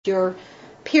Your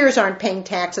peers aren't paying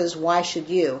taxes, why should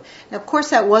you? Now, of course,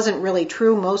 that wasn't really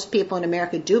true. Most people in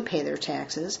America do pay their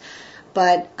taxes.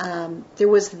 But there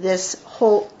was this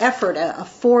whole effort. A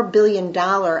 $4 billion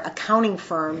accounting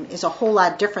firm is a whole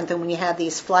lot different than when you have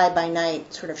these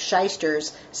fly-by-night sort of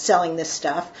shysters selling this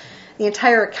stuff. The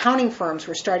entire accounting firms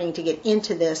were starting to get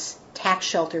into this tax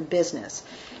shelter business.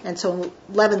 And so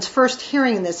Levin's first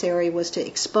hearing in this area was to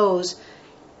expose,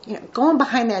 going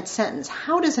behind that sentence,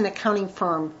 how does an accounting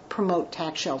firm promote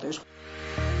tax shelters?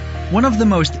 One of the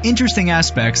most interesting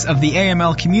aspects of the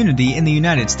AML community in the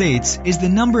United States is the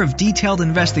number of detailed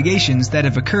investigations that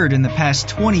have occurred in the past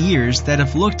 20 years that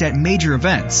have looked at major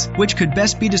events, which could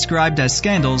best be described as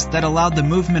scandals that allowed the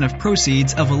movement of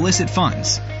proceeds of illicit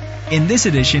funds. In this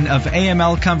edition of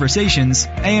AML Conversations,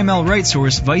 AML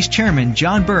RightSource Vice Chairman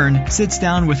John Byrne sits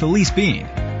down with Elise Bean.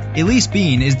 Elise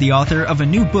Bean is the author of a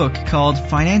new book called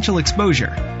Financial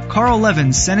Exposure: Carl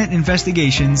Levin's Senate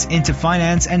Investigations into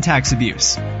Finance and Tax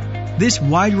Abuse. This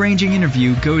wide-ranging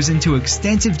interview goes into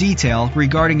extensive detail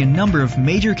regarding a number of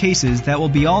major cases that will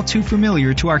be all too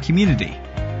familiar to our community.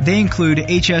 They include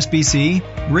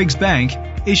HSBC, Riggs Bank,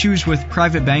 issues with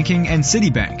private banking and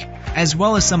Citibank, as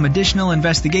well as some additional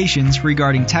investigations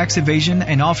regarding tax evasion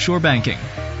and offshore banking.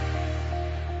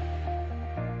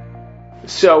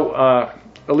 So,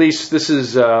 Elise, this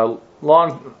is a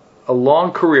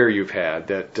long career you've had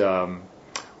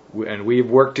and we've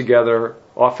worked together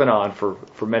off and on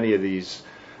for many of these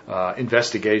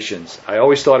investigations. I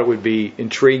always thought it would be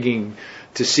intriguing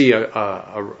to see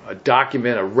a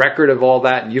document, a record of all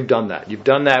that, and you've done that. You've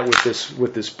done that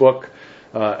with this book.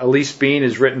 Elise Bean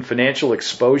has written Financial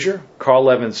Exposure: Carl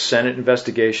Levin's Senate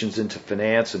Investigations into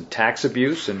Finance and Tax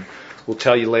Abuse, and we'll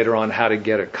tell you later on how to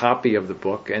get a copy of the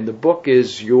book. And the book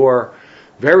is your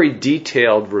very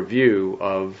detailed review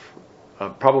of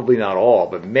probably not all,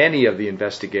 but many of the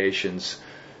investigations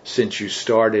since you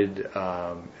started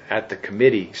at the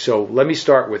committee. So let me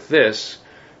start with this.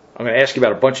 I'm going to ask you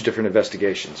about a bunch of different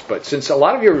investigations, but since a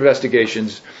lot of your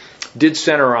investigations did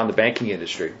center on the banking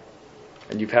industry,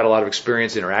 and you've had a lot of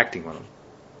experience interacting with them,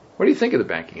 what do you think of the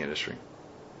banking industry?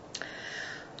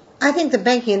 I think the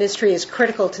banking industry is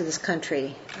critical to this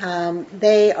country.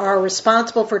 They are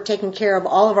responsible for taking care of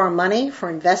all of our money, for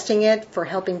investing it, for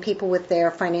helping people with their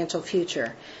financial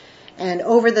future. And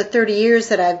over the 30 years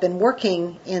that I've been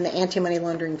working in the anti-money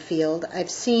laundering field, I've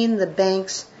seen the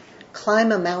banks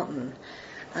climb a mountain.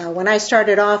 When I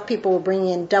started off, people were bringing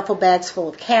in duffel bags full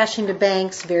of cash into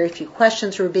banks. Very few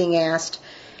questions were being asked.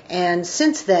 And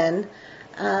since then,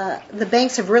 the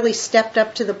banks have really stepped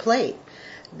up to the plate.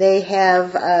 They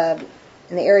have,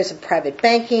 in the areas of private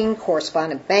banking,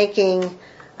 correspondent banking,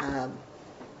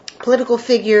 political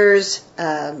figures,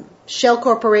 shell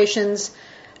corporations,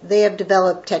 they have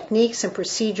developed techniques and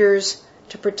procedures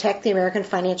to protect the American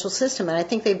financial system. And I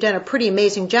think they've done a pretty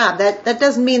amazing job. That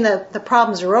doesn't mean that the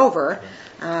problems are over.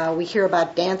 We hear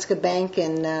about Danske Bank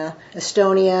in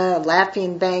Estonia,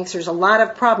 Latvian banks. There's a lot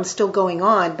of problems still going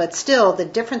on, but still the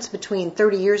difference between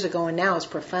 30 years ago and now is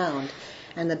profound.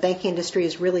 And the banking industry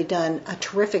has really done a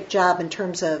terrific job in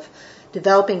terms of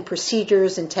developing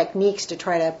procedures and techniques to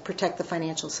try to protect the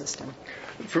financial system.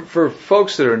 For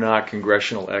folks that are not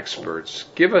congressional experts,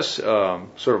 give us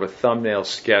sort of a thumbnail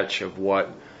sketch of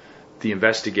what the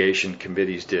investigation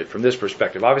committees did from this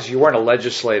perspective. Obviously, you weren't a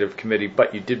legislative committee,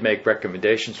 but you did make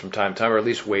recommendations from time to time, or at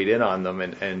least weighed in on them,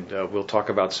 and we'll talk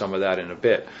about some of that in a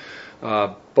bit.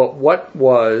 But what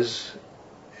was,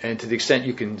 and to the extent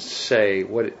you can say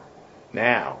what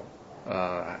now,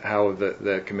 how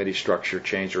the committee structure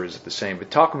changed, or is it the same? But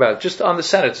talk about, just on the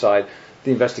Senate side,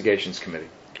 the investigations committee.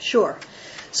 Sure.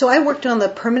 So I worked on the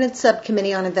Permanent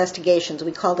Subcommittee on Investigations.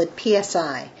 We called it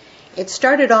PSI. It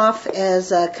started off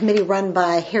as a committee run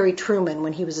by Harry Truman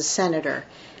when he was a senator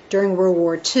during World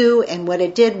War II, and what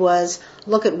it did was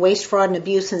look at waste, fraud, and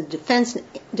abuse in the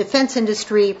defense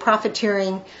industry,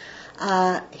 profiteering.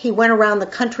 He went around the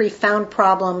country, found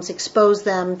problems, exposed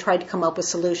them, tried to come up with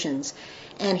solutions.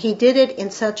 And he did it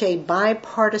in such a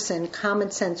bipartisan,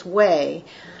 common sense way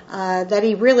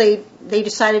that they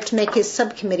decided to make his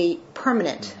subcommittee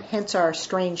permanent, hence our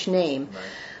strange name.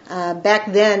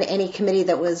 Back then, any committee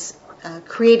that was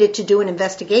created to do an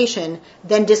investigation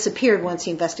then disappeared once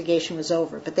the investigation was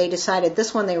over. But they decided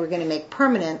this one they were going to make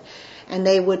permanent, and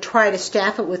they would try to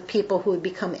staff it with people who would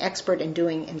become expert in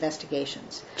doing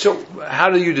investigations. So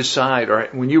how do you decide, or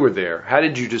when you were there, how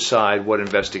did you decide what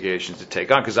investigations to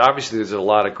take on? Because obviously there's a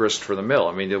lot of grist for the mill.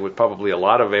 I mean, there would probably a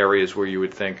lot of areas where you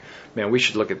would think, man, we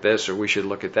should look at this or we should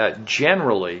look at that.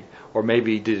 Generally, or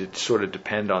maybe did it sort of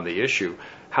depend on the issue,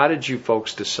 how did you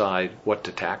folks decide what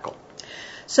to tackle?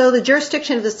 So the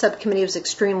jurisdiction of the subcommittee was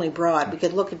extremely broad. We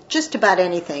could look at just about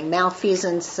anything,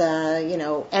 malfeasance,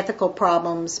 ethical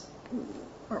problems,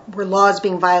 were laws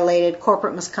being violated,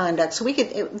 corporate misconduct. So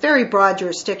very broad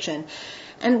jurisdiction.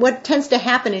 And what tends to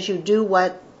happen is you do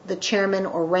what the chairman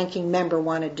or ranking member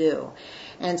want to do.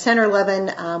 And Senator Levin,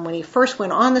 when he first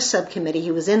went on the subcommittee,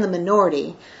 he was in the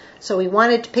minority. So he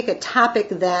wanted to pick a topic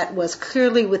that was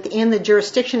clearly within the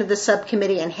jurisdiction of the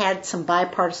subcommittee and had some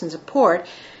bipartisan support.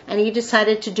 And he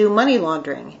decided to do money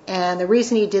laundering. And the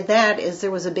reason he did that is there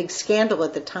was a big scandal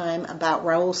at the time about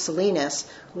Raul Salinas,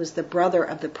 who was the brother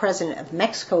of the president of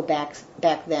Mexico back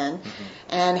then,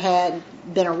 and had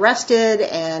been arrested,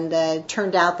 and it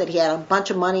turned out that he had a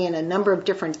bunch of money in a number of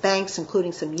different banks,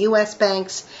 including some U.S.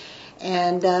 banks.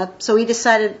 And so he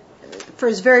decided for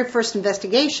his very first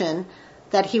investigation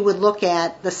that he would look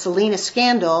at the Salinas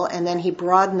scandal, and then he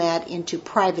broadened that into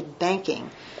private banking.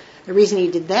 The reason he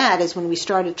did that is when we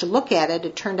started to look at it,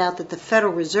 it turned out that the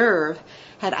Federal Reserve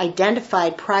had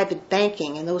identified private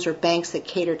banking, and those are banks that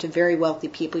cater to very wealthy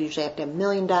people. You usually have to have $1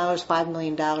 million, $5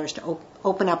 million to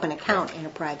open up an account in a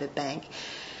private bank.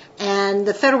 And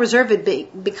the Federal Reserve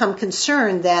had become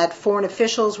concerned that foreign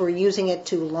officials were using it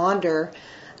to launder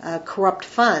corrupt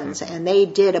funds, and they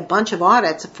did a bunch of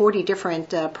audits of 40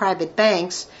 different private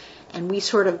banks, and we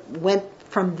sort of went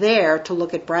from there to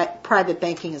look at private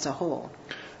banking as a whole.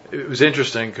 It was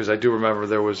interesting because I do remember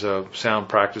there was sound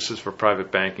practices for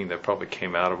private banking that probably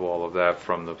came out of all of that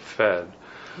from the Fed.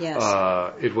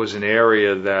 Yes. It was an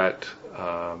area that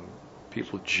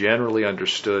people generally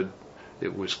understood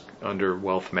it was under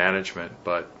wealth management,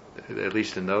 but at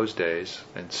least in those days,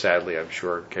 and sadly I'm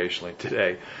sure occasionally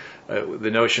today,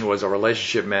 the notion was a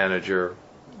relationship manager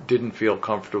didn't feel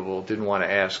comfortable, didn't want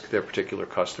to ask their particular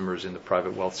customers in the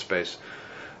private wealth space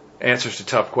answers to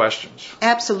tough questions.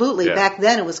 Absolutely. Yeah. Back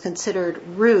then it was considered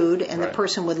rude, and Right. the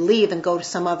person would leave and go to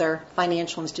some other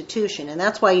financial institution. And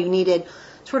that's why you needed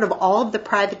sort of all of the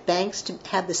private banks to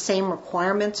have the same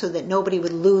requirements so that nobody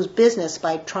would lose business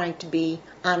by trying to be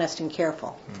honest and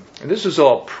careful. And this was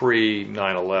all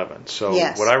pre-9/11. So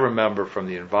Yes. what I remember from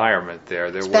the environment there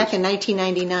was Back in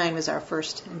 1999 was our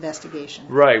first investigation.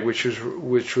 right, which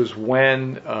was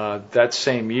when that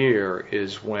same year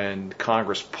is when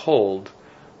Congress pulled.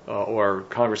 Or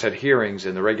Congress had hearings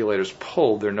and the regulators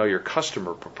pulled their Know Your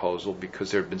Customer proposal because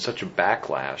there had been such a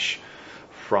backlash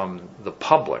from the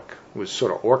public. It was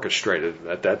sort of orchestrated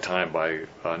at that time by,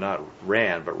 not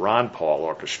Rand, but Ron Paul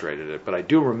orchestrated it. But I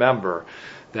do remember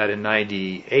that in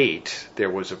 98 there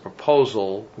was a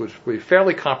proposal which was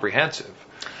fairly comprehensive.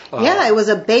 Yeah, it was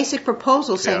a basic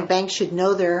proposal saying Yeah. banks should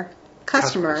know their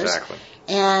customers. Exactly.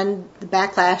 And the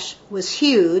backlash was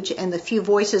huge, and the few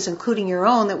voices, including your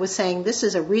own, that was saying this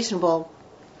is a reasonable,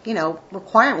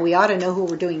 requirement. We ought to know who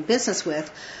we're doing business with.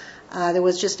 There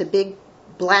was just a big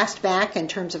blast back in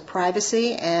terms of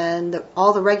privacy, and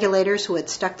all the regulators who had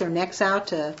stuck their necks out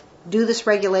to do this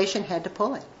regulation had to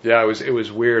pull it. Yeah, it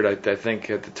was weird. I think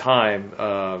at the time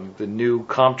the new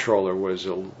comptroller was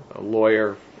a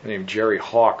lawyer named Jerry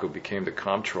Hawk who became the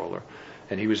comptroller,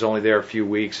 and he was only there a few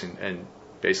weeks and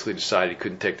basically decided he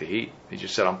couldn't take the heat. He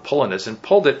just said, I'm pulling this, and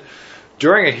pulled it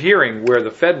during a hearing where the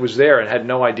Fed was there and had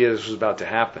no idea this was about to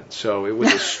happen. So it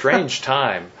was a strange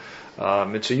time.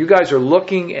 And so you guys are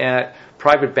looking at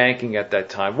private banking at that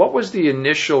time. What was the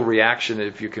initial reaction,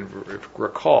 if you can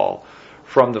recall,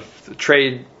 from the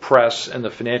trade press and the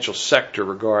financial sector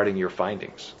regarding your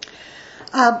findings?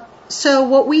 So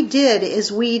what we did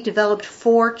is we developed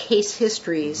 4 case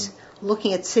histories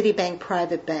looking at Citibank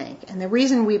Private Bank. And the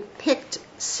reason we picked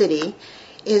Citi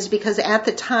is because at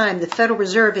the time the Federal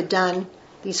Reserve had done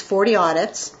these 40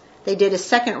 audits. They did a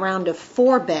second round of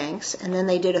 4 banks, and then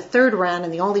they did a third round,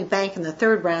 and the only bank in the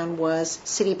third round was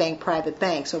Citibank Private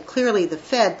Bank. So clearly the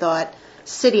Fed thought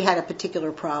Citi had a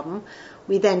particular problem.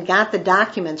 We then got the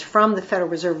documents from the Federal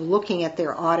Reserve looking at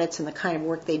their audits and the kind of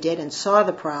work they did and saw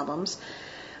the problems.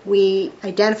 We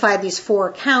identified these 4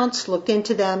 accounts, looked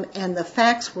into them, and the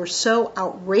facts were so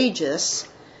outrageous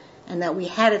and that we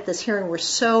had at this hearing were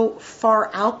so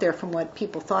far out there from what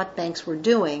people thought banks were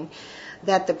doing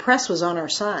that the press was on our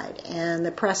side. And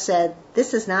the press said,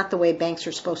 this is not the way banks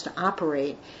are supposed to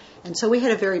operate. And so we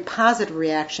had a very positive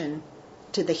reaction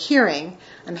to the hearing.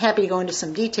 I'm happy to go into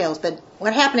some details, but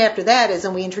what happened after that is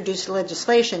when we introduced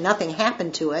legislation, nothing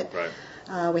happened to it.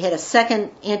 Right. We had a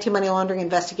second anti-money laundering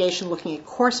investigation looking at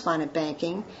correspondent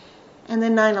banking, and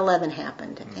then 9/11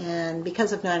 happened. And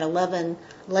because of 9/11,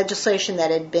 legislation that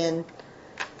had been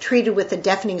treated with a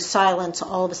deafening silence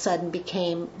all of a sudden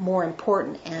became more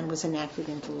important and was enacted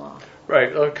into law.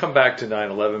 Right. I'll come back to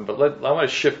 9/11, but I want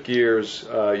to shift gears.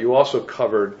 You also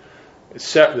covered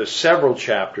there's several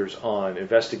chapters on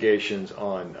investigations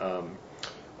on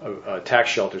tax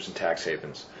shelters and tax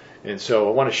havens. And so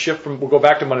I want to shift we'll go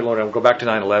back to money laundering, we'll go back to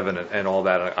 9/11 and all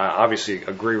that. I obviously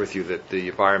agree with you that the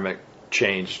environment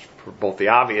changed for both the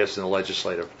obvious and the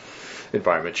legislative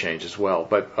environment change as well.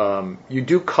 But you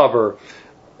do cover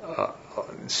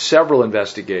several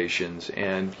investigations,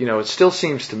 and it still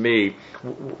seems to me,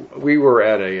 we were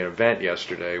at an event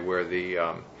yesterday where the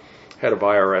head of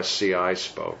IRS CI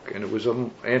spoke, and it was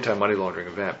an anti-money laundering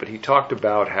event, but he talked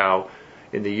about how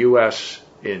in the U.S.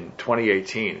 in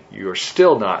 2018, you are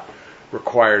still not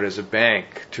required as a bank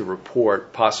to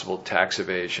report possible tax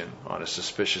evasion on a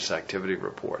suspicious activity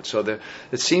report. So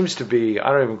it seems to be,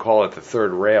 I don't even call it the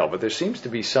third rail, but there seems to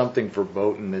be something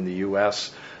verboten in the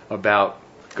U.S. about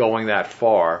going that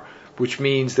far, which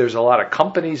means there's a lot of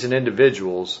companies and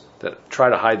individuals that try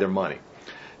to hide their money.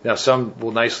 Now, some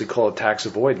will nicely call it tax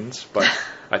avoidance, but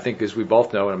I think, as we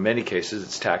both know, in many cases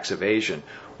it's tax evasion.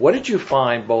 What did you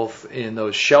find both in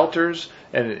those shelters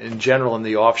and in general in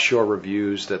the offshore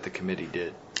reviews that the committee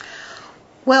did?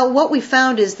 Well, what we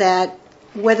found is that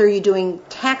whether you're doing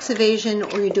tax evasion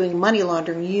or you're doing money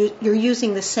laundering, you're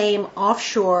using the same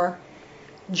offshore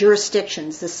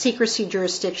jurisdictions, the secrecy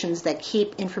jurisdictions that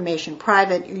keep information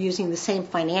private. You're using the same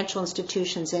financial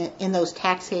institutions in those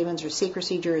tax havens or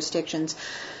secrecy jurisdictions.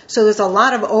 So there's a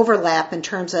lot of overlap in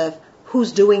terms of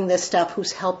who's doing this stuff,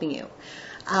 who's helping you.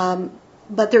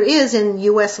 But there is, in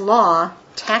U.S. law,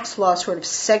 tax law sort of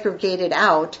segregated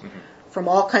out from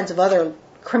all kinds of other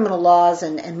criminal laws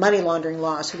and money laundering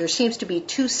laws. So there seems to be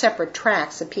two separate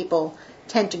tracks that people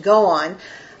tend to go on.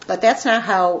 But that's not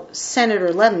how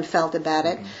Senator Levin felt about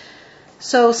it.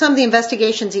 So some of the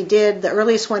investigations he did, the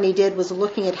earliest one he did was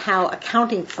looking at how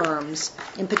accounting firms,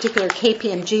 in particular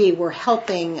KPMG, were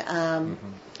helping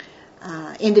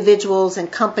individuals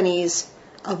and companies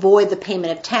avoid the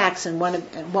payment of tax. And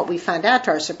what we found out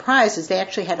to our surprise is they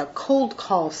actually had a cold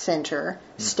call center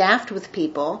staffed with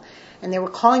people, and they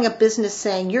were calling up business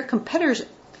saying, your competitors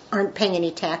aren't paying any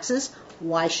taxes.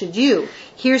 Why should you?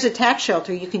 Here's a tax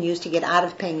shelter you can use to get out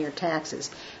of paying your taxes.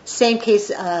 Same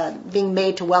case being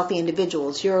made to wealthy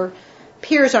individuals. Your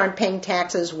peers aren't paying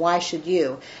taxes. Why should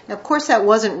you? Now, of course, that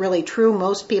wasn't really true.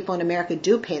 Most people in America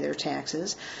do pay their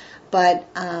taxes. But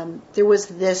there was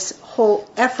this whole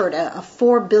effort. A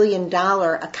 $4 billion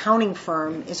accounting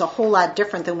firm is a whole lot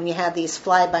different than when you have these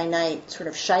fly-by-night sort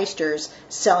of shysters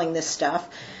selling this stuff.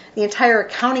 The entire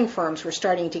accounting firms were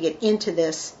starting to get into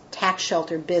this tax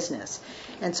shelter business.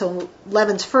 And so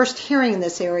Levin's first hearing in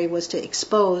this area was to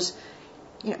expose,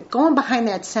 going behind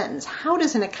that sentence, how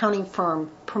does an accounting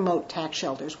firm promote tax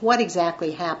shelters? What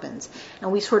exactly happens?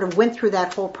 And we sort of went through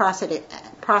that whole process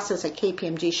at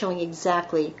KPMG, showing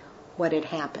exactly what had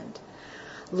happened.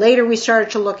 Later, we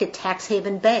started to look at tax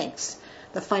haven banks,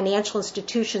 the financial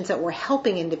institutions that were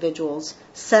helping individuals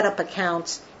set up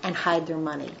accounts and hide their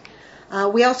money.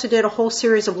 We also did a whole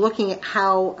series of looking at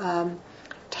how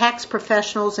tax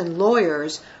professionals and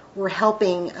lawyers were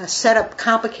helping set up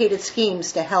complicated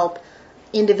schemes to help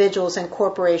individuals and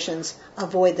corporations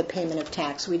avoid the payment of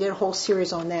tax. We did a whole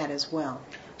series on that as well.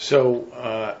 So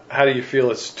how do you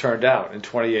feel it's turned out in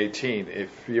 2018?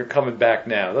 If you're coming back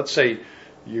now, let's say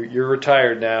you're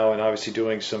retired now and obviously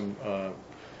doing some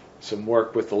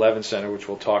work with the Levin Center, which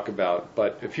we'll talk about,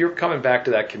 but if you're coming back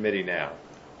to that committee now,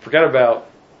 forget about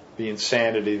the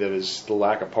insanity that is the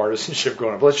lack of partisanship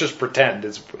going on. But let's just pretend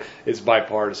it's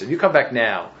bipartisan. You come back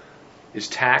now,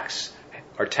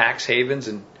 are tax havens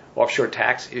and offshore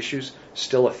tax issues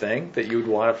still a thing that you would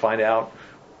want to find out?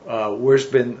 Where's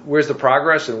the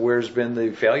progress and where's been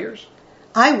the failures?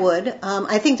 I would.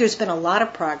 I think there's been a lot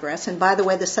of progress. And by the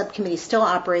way, the subcommittee still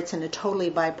operates in a totally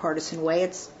bipartisan way.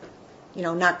 It's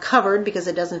not covered because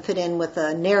it doesn't fit in with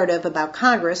a narrative about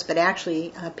Congress, but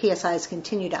actually PSIs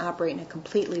continue to operate in a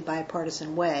completely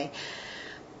bipartisan way.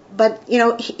 But,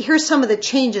 here's some of the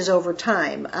changes over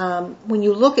time. When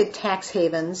you look at tax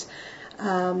havens,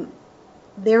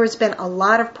 there has been a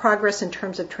lot of progress in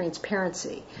terms of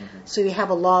transparency. So you have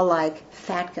a law like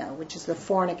FATCA, which is the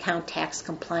Foreign Account Tax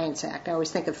Compliance Act. I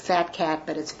always think of FATCAT,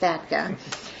 but it's FATCA.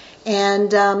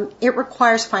 And it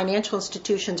requires financial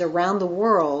institutions around the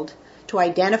world to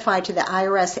identify to the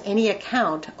IRS any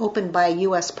account opened by a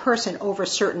U.S. person over a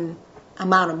certain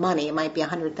amount of money. It might be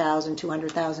 $100,000,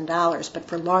 $200,000, but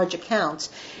for large accounts.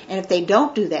 And if they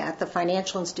don't do that, the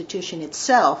financial institution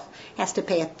itself has to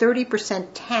pay a 30%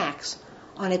 tax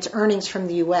on its earnings from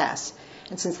the U.S.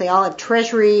 And since they all have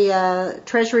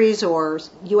treasuries or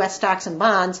U.S. stocks and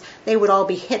bonds, they would all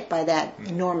be hit by that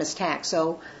enormous tax.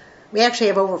 So We actually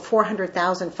have over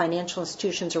 400,000 financial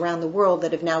institutions around the world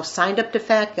that have now signed up to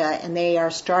FATCA, and they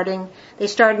started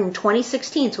in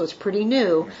 2016, so it's pretty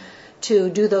new, to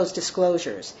do those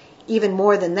disclosures. Even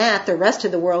more than that, the rest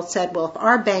of the world said, well, if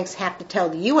our banks have to tell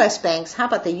the U.S. banks, how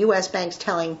about the U.S. banks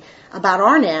telling about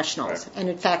our nationals? Right. And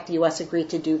in fact, the U.S. agreed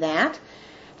to do that.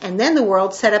 And then the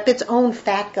world set up its own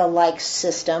FATCA-like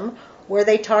system where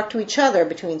they talk to each other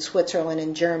between Switzerland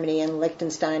and Germany and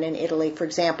Liechtenstein and Italy, for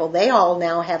example. They all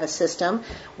now have a system,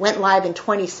 went live in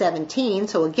 2017,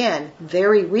 so again,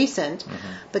 very recent,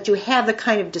 but you have the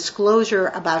kind of disclosure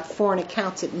about foreign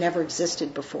accounts that never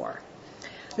existed before.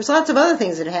 There's lots of other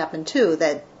things that happen, too,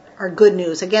 that are good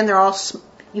news. Again,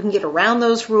 you can get around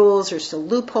those rules. There's still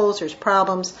loopholes. There's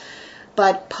problems.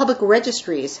 But public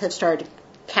registries have started to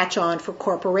catch on for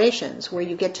corporations, where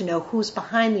you get to know who's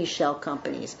behind these shell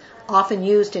companies, often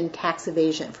used in tax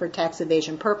evasion, for tax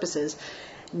evasion purposes.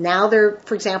 Now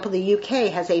for example, the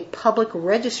UK has a public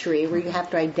registry where you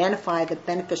have to identify the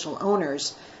beneficial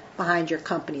owners behind your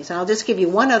companies. And I'll just give you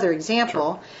one other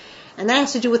example. Sure. And that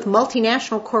has to do with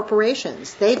multinational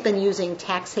corporations. They've been using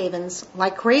tax havens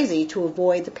like crazy to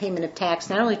avoid the payment of tax,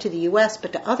 not only to the U.S.,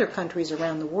 but to other countries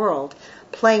around the world,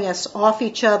 playing us off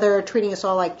each other, treating us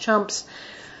all like chumps.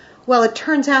 Well, it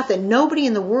turns out that nobody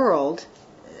in the world,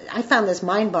 I found this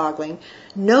mind-boggling,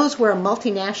 knows where a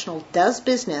multinational does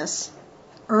business,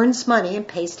 earns money, and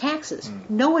pays taxes.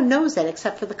 No one knows that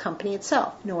except for the company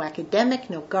itself. No academic,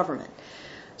 no government.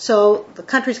 So the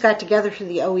countries got together through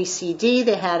the OECD.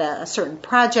 They had a certain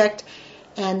project,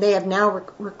 and they have now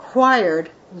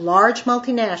required large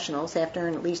multinationals, they have to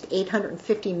earn at least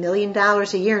 $850 million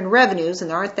a year in revenues, and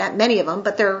there aren't that many of them,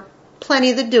 but there are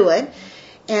plenty that do it.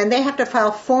 And they have to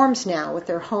file forms now with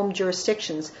their home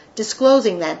jurisdictions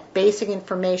disclosing that basic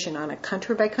information on a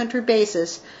country-by-country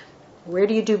basis. Where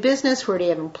do you do business? Where do you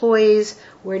have employees?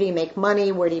 Where do you make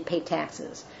money? Where do you pay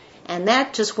taxes? And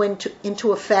that just went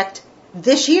into effect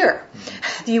this year.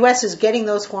 The U.S. is getting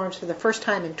those forms for the first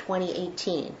time in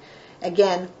 2018.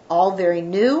 Again, all very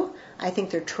new. I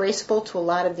think they're traceable to a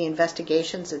lot of the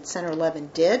investigations that Senator Levin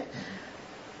did.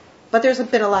 But there's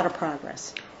been a lot of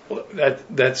progress. Well,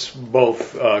 that's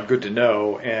both good to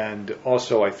know, and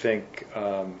also I think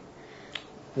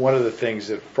one of the things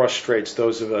that frustrates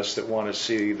those of us that want to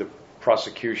see the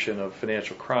prosecution of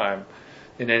financial crime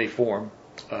in any form,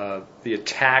 the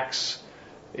attacks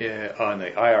on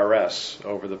the IRS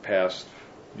over the past,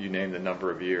 you name the number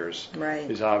of years,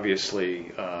 right, is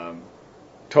obviously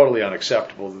totally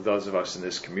unacceptable to those of us in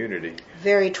this community.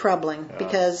 Very troubling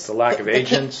because the lack of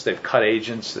agents. They've cut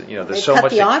agents. There's they've so cut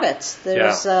much. The audits.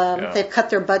 They've cut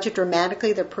their budget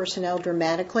dramatically, their personnel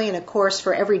dramatically, and of course,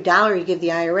 for every dollar you give the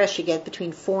IRS, you get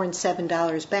between $4 and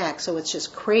 $7 back. So it's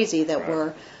just crazy that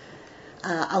we're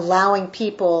allowing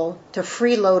people to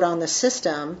freeload on the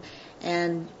system,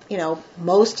 and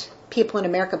most people in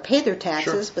America pay their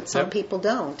taxes, but some people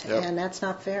don't, and that's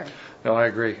not fair. No, I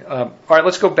agree. All right,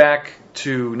 let's go back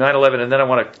to 9/11, and then I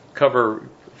want to cover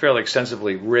fairly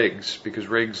extensively RIGS, because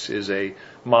RIGS is a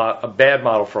bad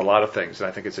model for a lot of things, and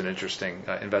I think it's an interesting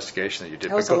investigation that you did.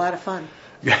 That was a lot of fun.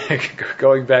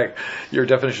 Going back, your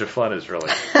definition of fun is really,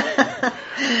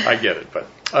 I get it. But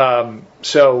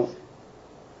so,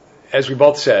 as we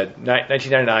both said,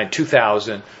 1999,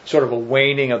 2000, sort of a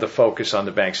waning of the focus on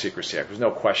the Bank Secrecy Act. There's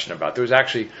no question about it. There was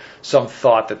actually some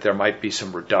thought that there might be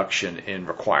some reduction in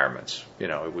requirements.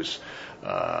 It was,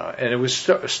 and it was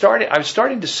starting. I was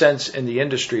starting to sense in the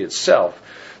industry itself,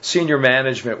 senior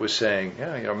management was saying,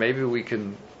 maybe we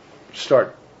can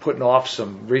start putting off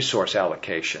some resource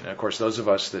allocation. And of course, those of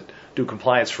us that do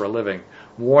compliance for a living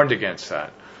warned against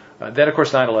that. Then, of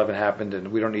course, 9/11 happened,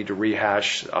 and we don't need to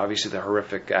rehash, obviously, the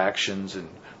horrific actions and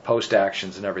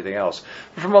post-actions and everything else.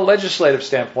 But from a legislative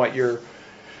standpoint,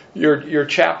 your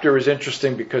chapter is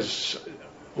interesting because,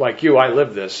 like you, I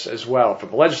lived this as well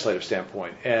from a legislative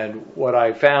standpoint. And what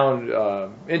I found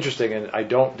interesting, and I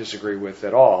don't disagree with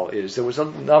at all, is there was a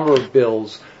number of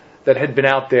bills that had been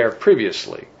out there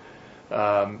previously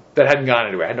that hadn't gone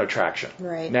anywhere, had no traction.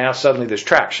 Right. Now suddenly there's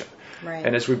traction. Right.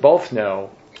 And as we both know,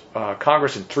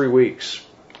 Congress in 3 weeks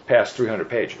passed 300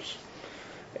 pages.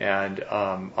 And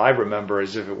I remember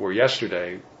as if it were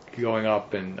yesterday going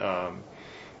up and,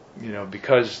 not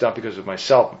because of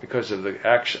myself, but because of the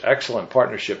excellent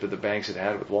partnership that the banks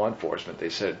had with law enforcement. They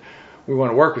said, we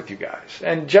want to work with you guys.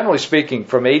 And generally speaking,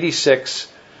 from 86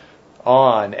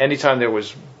 on, anytime there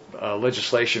was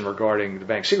legislation regarding the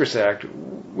Bank Secrecy Act,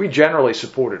 we generally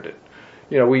supported it.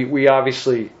 We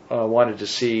obviously wanted to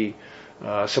see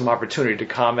some opportunity to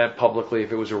comment publicly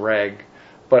if it was a reg,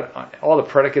 but all the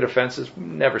predicate offenses,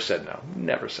 never said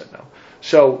no.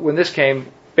 So when this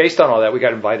came, based on all that, we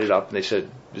got invited up, and they said,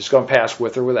 Just going to pass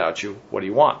with or without you. What do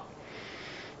you want?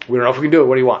 We don't know if we can do it.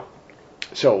 What do you want?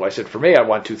 So I said, for me, I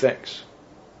want two things.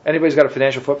 Anybody's got a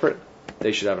financial footprint,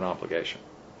 they should have an obligation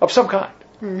of some kind.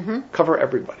 Mm-hmm. Cover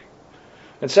everybody.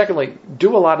 And secondly,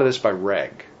 do a lot of this by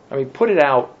reg. I mean, put it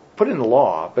in the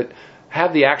law, but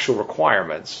have the actual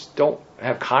requirements. Don't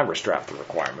have Congress draft the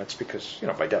requirements because,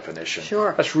 by definition,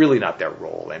 sure, that's really not their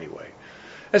role anyway.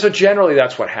 And so generally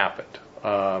that's what happened.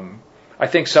 I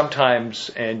think sometimes,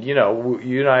 and you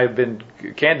and I have been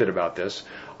candid about this,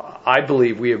 I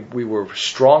believe we were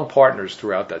strong partners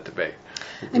throughout that debate.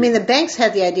 I mean, the banks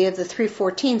had the idea of the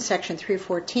 314, Section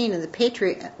 314 in the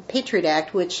Patriot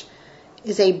Act, which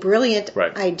is a brilliant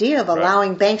idea of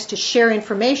allowing banks to share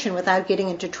information without getting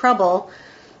into trouble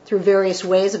through various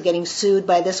ways of getting sued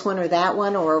by this one or that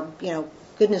one, or,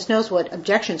 goodness knows what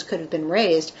objections could have been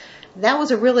raised. That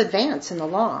was a real advance in the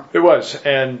law. It was,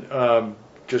 and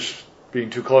just being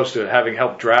too close to having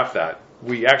helped draft that,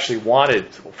 we actually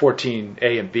wanted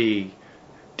 14A and B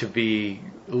to be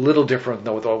a little different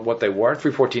than what they were.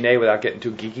 314A, without getting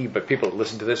too geeky, but people that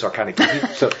listen to this are kind of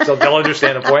geeky, so they'll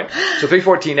understand the point. So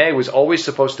 314A was always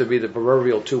supposed to be the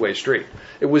proverbial two-way street.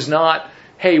 It was not,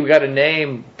 hey, we got a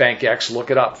name, Bank X,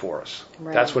 look it up for us.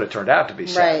 Right. That's what it turned out to be,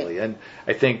 sadly. Right. And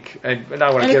I think, and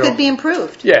I want to and it could be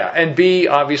improved. Yeah, and B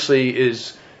obviously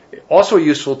is also a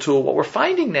useful tool. What we're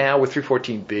finding now with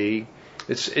 314B,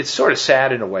 it's sort of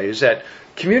sad in a way, is that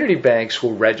community banks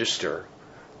will register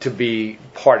to be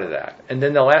part of that. And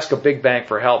then they'll ask a big bank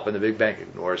for help, and the big bank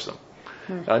ignores them.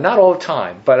 Not all the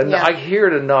time, but I hear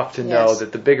it enough to know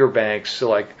that the bigger banks,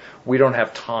 we don't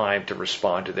have time to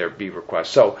respond to their B requests.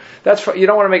 So that's you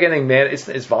don't want to make anything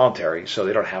it's voluntary, so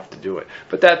they don't have to do it.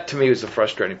 But that to me was the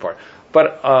frustrating part.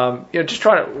 But just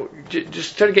trying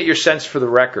to get your sense for the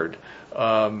record,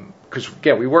 because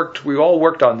again we all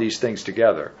worked on these things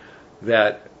together.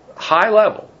 That high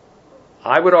level,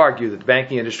 I would argue that the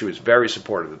banking industry was very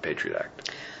supportive of the Patriot Act.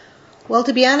 Well,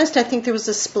 to be honest, I think there was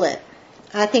a split.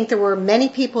 I think there were many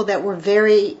people that were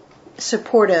very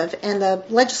supportive, and the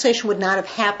legislation would not have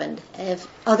happened if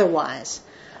otherwise.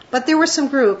 But there were some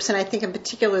groups, and I think in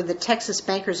particular the Texas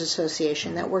Bankers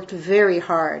Association, that worked very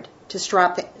hard to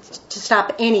stop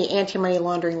any anti-money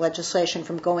laundering legislation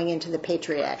from going into the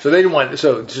Patriot Act. So they didn't want.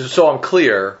 So I'm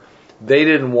clear. They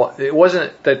didn't want. It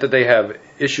wasn't that they have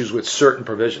issues with certain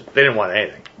provisions. They didn't want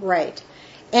anything. Right.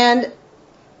 And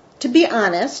to be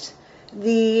honest,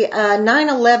 the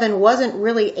 9/11 wasn't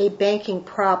really a banking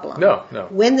problem. No.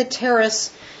 When the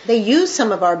terrorists, they used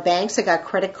some of our banks. They got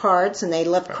credit cards and they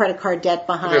left credit card debt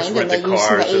behind, and they used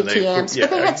some ATMs. But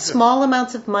they had small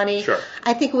amounts of money. Sure.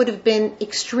 I think it would have been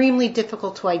extremely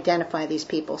difficult to identify these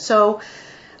people. So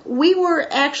we were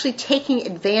actually taking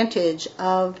advantage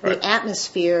of the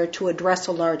atmosphere to address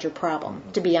a larger problem,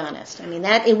 to be honest. I mean,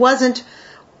 it wasn't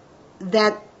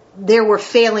that there were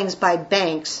failings by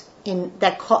banks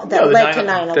that led to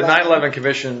 9/11. The 9/11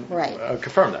 Commission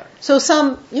confirmed that. So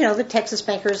some, the Texas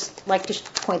bankers like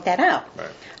to point that out.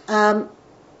 Right.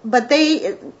 But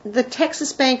the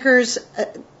Texas bankers,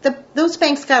 those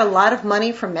banks got a lot of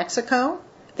money from Mexico.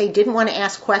 They didn't want to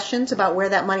ask questions about where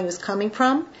that money was coming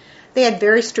from. They had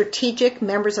very strategic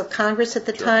members of Congress at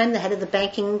the time. The head of the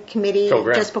banking committee,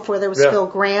 just before there was Phil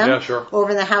Gramm. Yeah, sure.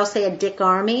 Over in the House, they had Dick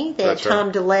Armey. They had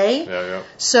Tom DeLay. Yeah.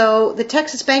 So the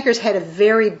Texas bankers had a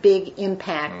very big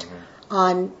impact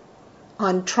on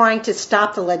trying to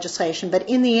stop the legislation. But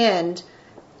in the end,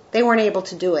 they weren't able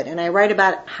to do it. And I write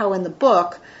about how in the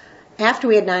book, after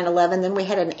we had 9/11, then we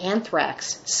had an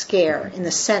anthrax scare in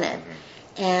the Senate.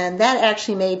 And that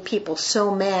actually made people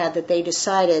so mad that they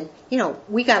decided,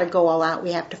 we got to go all out.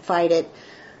 We have to fight it.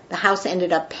 The House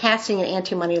ended up passing an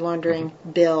anti-money laundering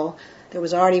bill. There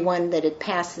was already one that had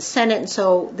passed the Senate, and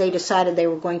so they decided they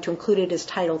were going to include it as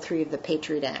Title III of the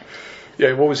Patriot Act.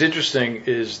 Yeah, what was interesting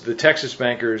is the Texas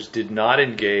bankers did not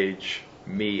engage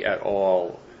me at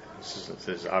all. This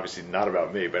is obviously not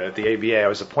about me, but at the ABA, I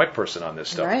was a point person on this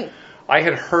stuff. Right. I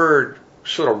had heard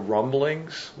sort of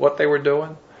rumblings what they were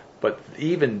doing. But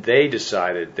even they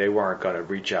decided they weren't going to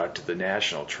reach out to the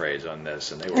national trades on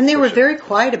this, and they were very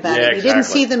quiet about it. You didn't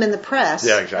see them in the press.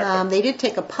 Yeah, exactly. They did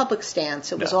take a public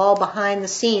stance. It was all behind the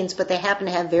scenes, but they happened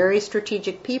to have very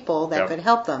strategic people that could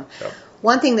help them. Yep.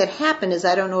 One thing that happened is,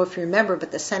 I don't know if you remember, but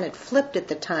the Senate flipped at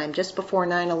the time, just before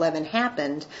 9/11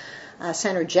 happened.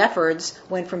 Senator Jeffords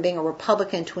went from being a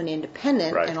Republican to an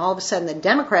independent, and all of a sudden the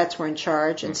Democrats were in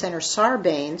charge, and Senator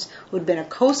Sarbanes, who had been a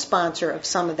co-sponsor of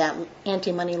some of that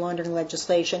anti-money laundering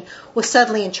legislation, was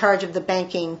suddenly in charge of the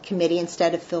banking committee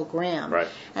instead of Phil Gramm. Right.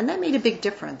 And that made a big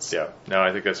difference. Yeah, no,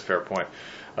 I think that's a fair point.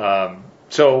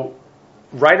 So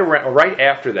right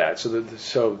after that,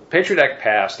 so Patriot Act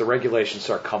passed, the regulations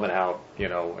start coming out.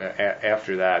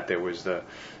 After that, there was the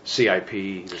CIP,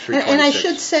 the 326. And I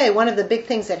should say, one of the big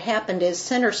things that happened is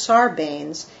Senator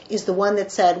Sarbanes is the one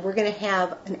that said we're going to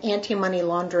have an anti-money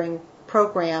laundering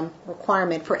program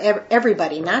requirement for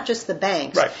everybody, not just the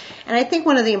banks. Right. And I think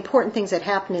one of the important things that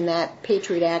happened in that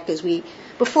Patriot Act is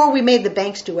before we made the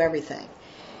banks do everything,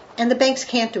 and the banks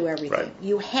can't do everything. Right.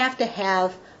 You have to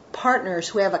have partners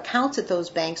who have accounts at those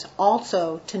banks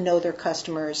also to know their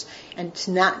customers and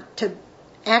to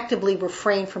actively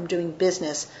refrain from doing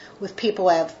business with people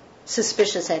who have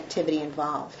suspicious activity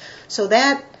involved. So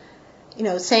that,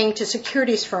 saying to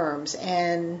securities firms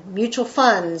and mutual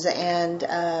funds and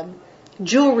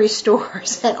jewelry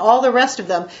stores and all the rest of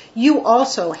them, you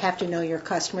also have to know your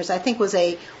customers, I think was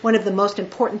one of the most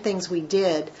important things we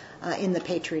did in the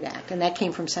Patriot Act, and that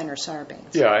came from Senator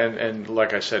Sarbanes. Yeah, and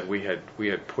like I said, we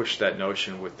had pushed that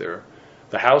notion with the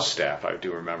House staff. I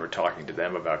do remember talking to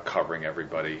them about covering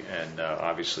everybody, and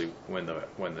obviously when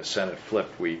the Senate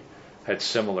flipped, we had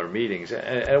similar meetings.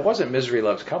 And it wasn't misery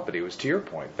loves company. It was, to your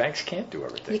point, banks can't do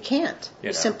everything. You can't.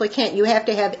 You simply can't. You have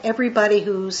to have everybody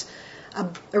who's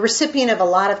a recipient of a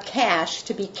lot of cash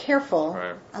to be careful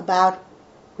about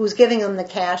who's giving them the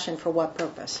cash and for what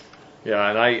purpose. Yeah,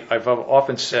 and I've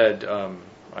often said,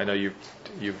 I know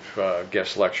you've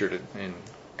guest lectured in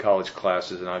college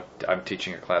classes, and I'm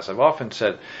teaching a class. I've often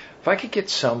said, if I could get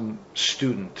some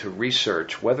student to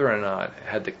research whether or not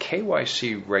had the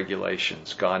KYC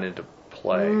regulations gone into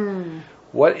play,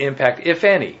 what impact, if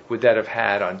any, would that have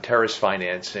had on terrorist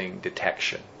financing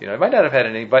detection? It might not have had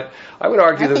any, but I would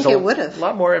argue there's a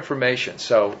lot more information.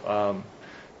 So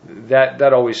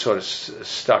that always sort of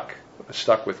stuck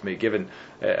with me, given,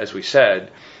 as we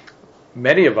said,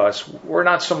 many of us were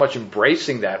not so much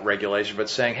embracing that regulation, but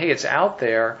saying, hey, it's out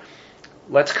there,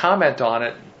 let's comment on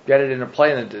it, get it into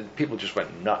play, and then people just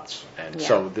went nuts. And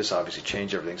so this obviously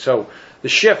changed everything. So the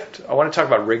shift, I want to talk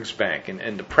about Riggs Bank,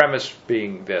 and the premise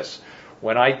being this.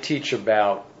 When I teach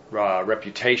about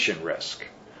reputation risk,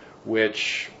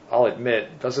 which I'll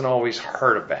admit doesn't always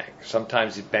hurt a bank.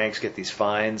 Sometimes the banks get these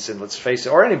fines, and let's face it,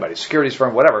 or anybody, securities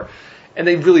firm, whatever, and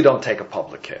they really don't take a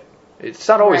public hit. It's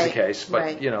not always the case, but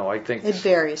I think it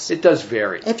varies. It does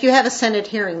vary. If you have a Senate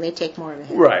hearing, they take more of a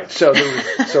hit. Right. So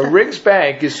Riggs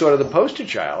Bank is sort of the poster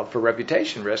child for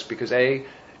reputation risk because A,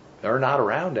 they're not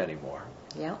around anymore.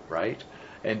 Yeah. Right.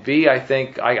 And B, I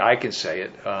think I can say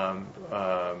it.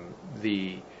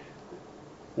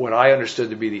 What I understood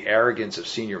to be the arrogance of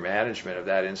senior management of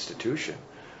that institution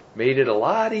made it a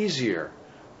lot easier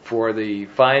for the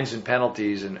fines and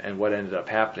penalties and what ended up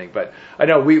happening. But I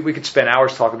know we could spend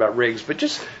hours talking about Riggs, but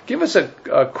just give us a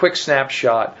quick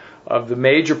snapshot of the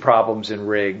major problems in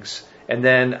Riggs. And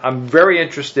then I'm very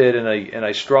interested, and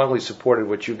I strongly supported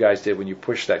what you guys did when you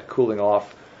pushed that cooling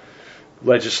off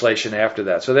legislation after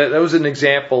that. So that was an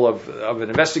example of an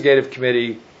investigative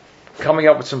committee coming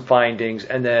up with some findings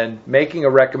and then making a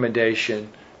recommendation.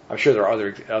 I'm sure there are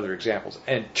other examples,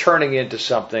 and turning into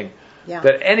something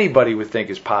that anybody would think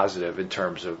is positive in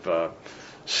terms of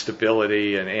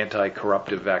stability and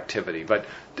anti-corruptive activity. But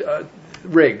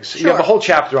Riggs, you have a whole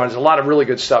chapter on it. There's a lot of really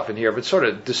good stuff in here, but sort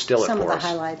of distill it for us. Some of the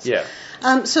highlights. Yeah.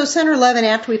 So Senator Levin,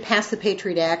 after we passed the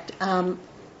Patriot Act,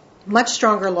 much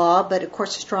stronger law, but of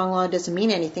course a strong law doesn't mean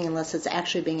anything unless it's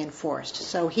actually being enforced.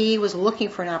 So he was looking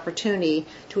for an opportunity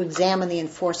to examine the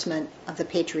enforcement of the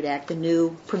Patriot Act, the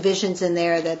new provisions in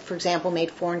there that, for example,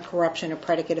 made foreign corruption a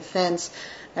predicate offense,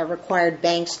 that required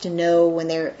banks to know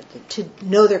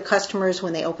their customers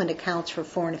when they opened accounts for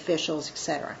foreign officials,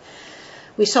 etc.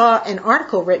 We saw an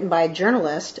article written by a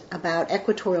journalist about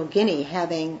Equatorial Guinea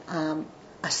having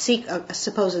a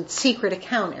supposed secret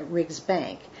account at Riggs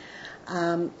Bank.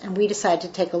 And we decided to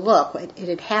take a look. It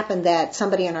had happened that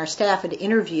somebody on our staff had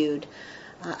interviewed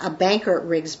a banker at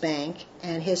Riggs Bank,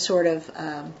 and his sort of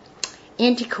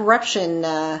anti-corruption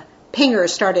pinger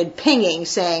started pinging,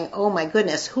 saying, oh my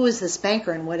goodness, who is this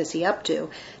banker and what is he up to?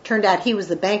 Turned out he was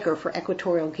the banker for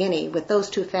Equatorial Guinea. With those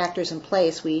two factors in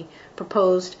place, we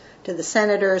proposed to the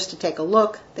senators to take a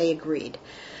look. They agreed.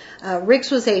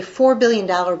 Riggs was a $4 billion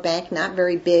bank, not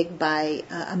very big by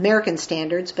American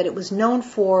standards, but it was known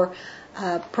for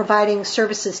providing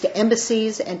services to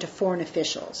embassies and to foreign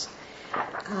officials.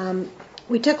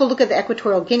 We took a look at the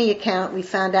Equatorial Guinea account. We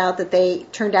found out that they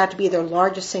turned out to be their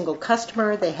largest single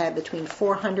customer. They had between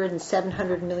 $400 and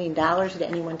 $700 million at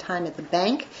any one time at the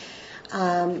bank.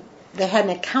 They had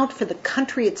an account for the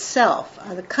country itself.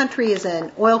 The country is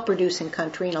an oil-producing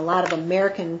country, and a lot of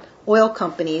American oil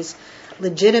companies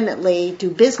legitimately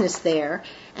do business there.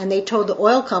 And they told the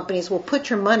oil companies, well, put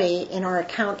your money in our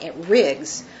account at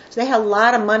Riggs. So they had a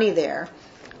lot of money there.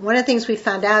 one of the things we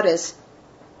found out is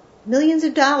millions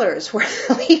of dollars were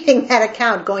leaving that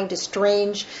account, going to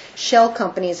strange shell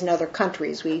companies in other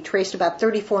countries. We traced about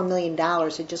 $34 million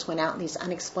that just went out in these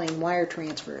unexplained wire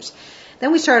transfers.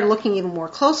 Then we started looking even more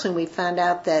closely, and we found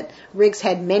out that Riggs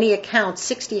had many accounts,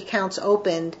 60 accounts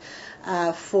opened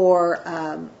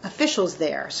for officials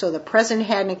there. So the president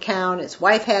had an account, his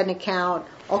wife had an account,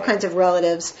 all kinds of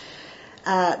relatives.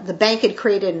 The bank had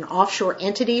created an offshore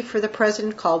entity for the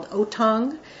president called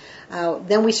Otong.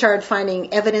 Then we started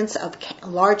finding evidence of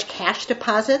large cash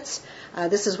deposits.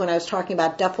 This is when I was talking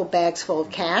about duffel bags full of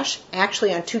cash.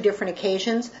 Actually, on 2 different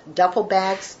occasions, duffel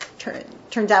bags,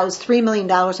 turns out it was $3 million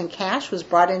in cash, was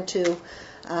brought into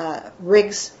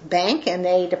Riggs Bank, and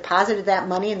they deposited that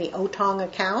money in the Otong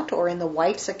account or in the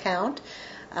wife's account.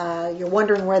 You're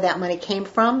wondering where that money came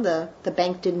from. The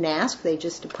bank didn't ask. They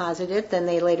just deposited it. Then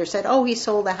they later said, oh, he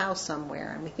sold a house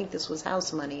somewhere. And we think this was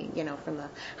house money, from the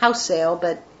house sale,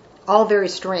 but all very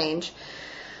strange.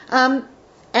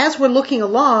 As we're looking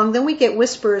along, then we get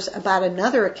whispers about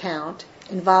another account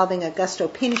involving Augusto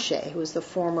Pinochet, who was the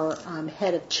former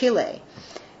head of Chile.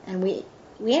 And we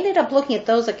ended up looking at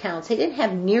those accounts. They didn't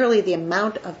have nearly the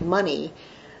amount of money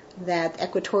that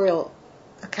Equatorial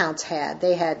accounts had.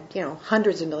 They had,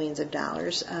 hundreds of millions of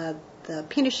dollars. The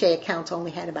Pinochet accounts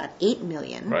only had about $8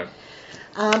 million. Right.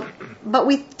 But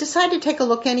we decided to take a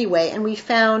look anyway, and we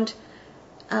found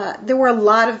there were a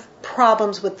lot of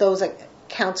problems with those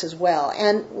accounts as well.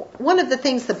 And one of the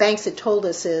things the banks had told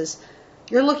us is,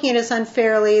 you're looking at us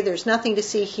unfairly, there's nothing to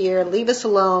see here, leave us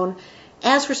alone.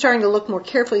 As we're starting to look more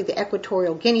carefully at the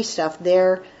Equatorial Guinea stuff,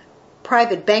 their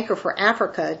private banker for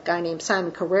Africa, a guy named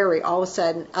Simon Carreri, all of a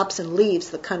sudden ups and leaves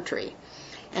the country.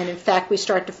 And in fact, we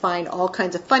start to find all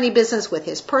kinds of funny business with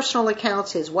his personal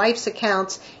accounts, his wife's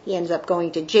accounts. He ends up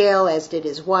going to jail, as did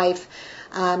his wife.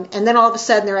 And then all of a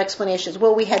sudden their explanation is,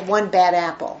 well, we had one bad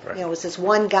apple. Right. It was this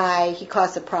one guy, he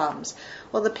caused the problems.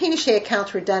 Well, the Pinochet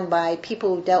accounts were done by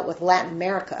people who dealt with Latin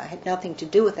America, had nothing to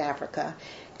do with Africa,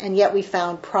 and yet we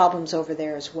found problems over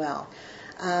there as well.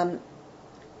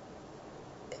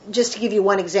 Just to give you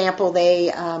one example,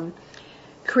 they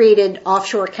created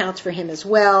offshore accounts for him as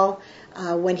well.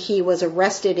 When he was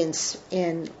arrested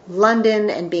in London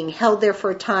and being held there for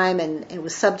a time and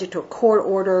was subject to a court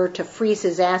order to freeze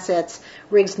his assets,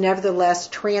 Riggs nevertheless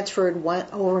transferred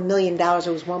over $1 million. It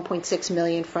was $1.6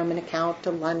 million from an account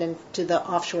to London to the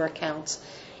offshore accounts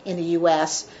in the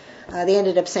U.S. They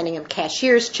ended up sending him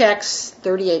cashier's checks,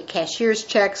 38 cashier's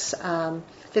checks,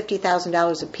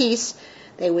 $50,000 apiece.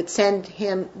 They would send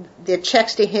him the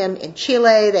checks to him in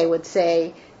Chile. They would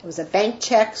say it was a bank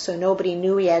check, so nobody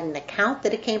knew he had an account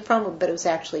that it came from, but it was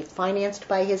actually financed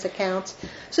by his accounts.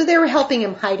 So they were helping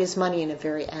him hide his money in a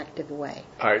very active way.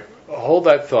 All right, hold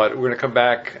that thought. We're going to come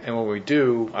back, and when we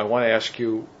do, I want to ask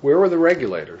you, where were the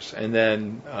regulators? And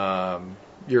then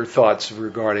your thoughts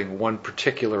regarding one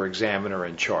particular examiner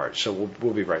in charge. So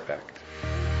we'll be right back.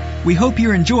 We hope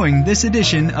you're enjoying this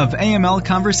edition of AML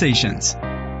Conversations.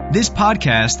 This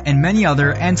podcast and many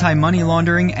other Anti-Money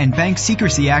Laundering and Bank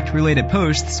Secrecy Act related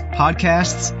posts,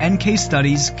 podcasts, and case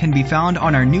studies can be found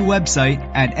on our new website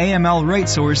at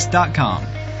amlrightsource.com.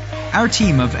 Our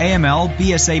team of AML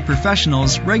BSA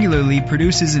professionals regularly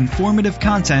produces informative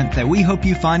content that we hope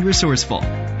you find resourceful.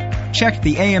 Check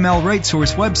the AML Right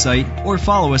Source website or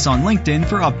follow us on LinkedIn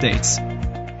for updates.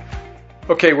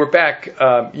 Okay, we're back.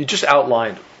 You just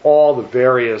outlined all the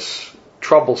various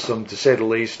troublesome, to say the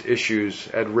least, issues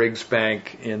at Riggs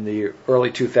Bank in the early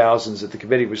 2000s that the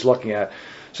committee was looking at.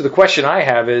 So the question I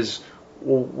have is,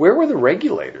 well, where were the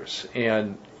regulators?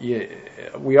 And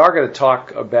we are going to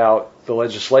talk about the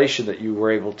legislation that you were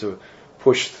able to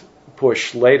push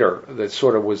later that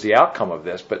sort of was the outcome of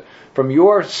this. But from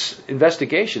your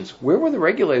investigations, where were the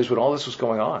regulators when all this was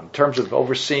going on in terms of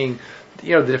overseeing,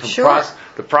 the different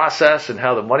the process and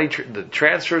how the money the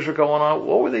transfers were going on?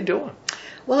 What were they doing?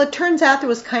 Well, it turns out there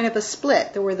was kind of a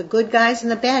split. There were the good guys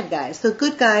and the bad guys. The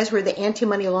good guys were the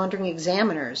anti-money laundering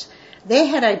examiners. They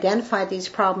had identified these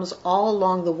problems all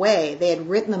along the way. They had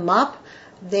written them up.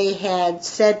 They had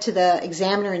said to the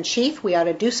examiner-in-chief, we ought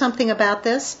to do something about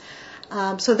this.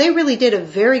 So they really did a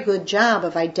very good job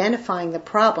of identifying the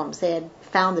problems. They had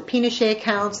found the Pinochet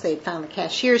accounts. They had found the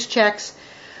cashier's checks.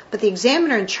 But the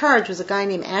examiner in charge was a guy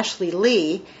named Ashley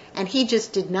Lee, and he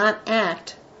just did not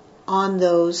act on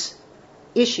those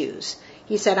issues.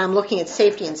 He said, I'm looking at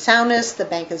safety and soundness. The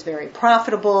bank is very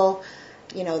profitable.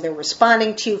 They're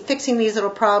responding to you, fixing these little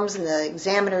problems. And the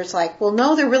examiner's like, well,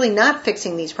 no, they're really not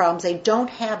fixing these problems. They don't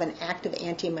have an active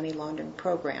anti-money laundering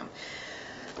program.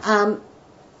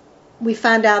 we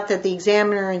found out that the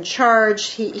examiner in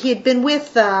charge, he had been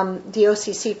with the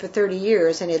OCC for 30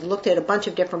 years and had looked at a bunch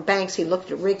of different banks. He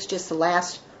looked at Riggs just the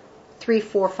last 3,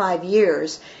 4, 5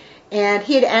 years. And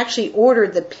he had actually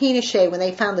ordered the Pinochet, when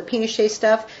they found the Pinochet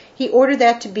stuff, he ordered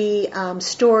that to be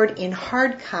stored in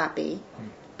hard copy,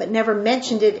 but never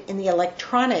mentioned it in the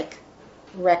electronic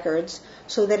records,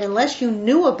 so that unless you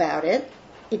knew about it,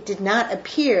 it did not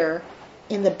appear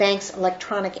in the bank's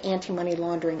electronic anti-money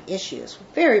laundering issues.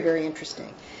 Very, very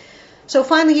interesting. So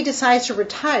finally he decides to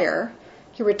retire.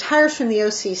 He retires from the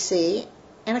OCC,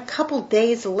 and a couple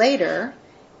days later,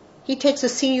 he takes a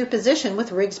senior position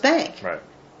with Riggs Bank. Right.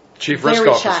 Chief Risk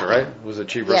Officer, right? Was it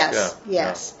Chief Risk? Yes,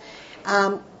 yes.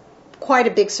 Yeah. Quite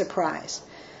a big surprise.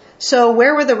 So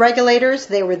where were the regulators?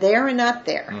 They were there and not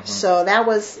there. Mm-hmm. So that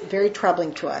was very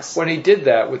troubling to us. When he did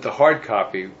that with the hard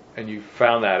copy, and you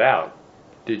found that out,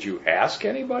 did you ask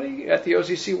anybody at the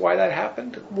OCC why that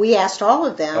happened? We asked all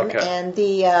of them, okay. And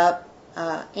the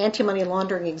anti-money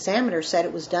laundering examiner said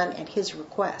it was done at his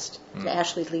request, at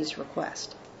Ashley Lee's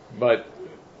request. But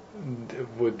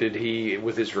did he,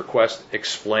 with his request,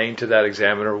 explain to that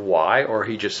examiner why, or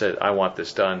he just said, I want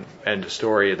this done, end of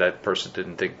story, and that person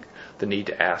didn't think the need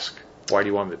to ask, why do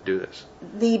you want me to do this?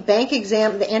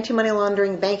 The anti-money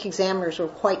laundering bank examiners were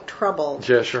quite troubled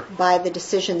by the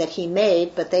decision that he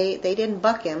made, but they didn't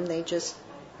buck him, they just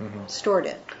stored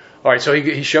it. All right, so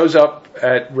he shows up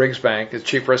at Riggs Bank as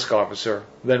Chief Risk Officer,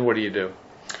 then what do you do?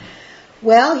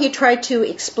 Well, he tried to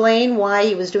explain why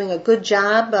he was doing a good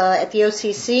job at the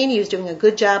OCC, and he was doing a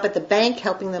good job at the bank,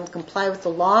 helping them comply with the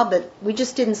law, but we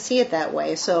just didn't see it that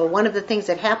way. So one of the things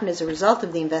that happened as a result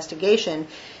of the investigation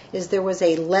is there was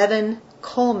a Levin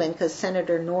Coleman, because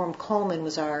Senator Norm Coleman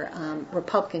was our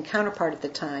Republican counterpart at the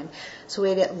time. So we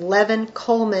had a Levin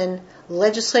Coleman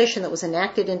legislation that was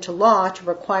enacted into law to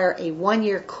require a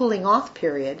 1-year cooling off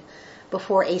period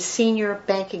before a senior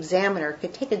bank examiner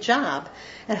could take a job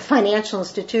at a financial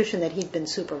institution that he'd been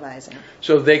supervising.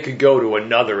 So they could go to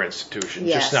another institution,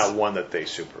 yes. Just not one that they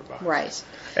supervise. Right.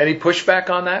 Any pushback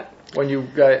on that when you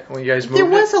guys moved? There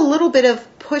was a little bit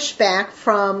of pushback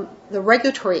from the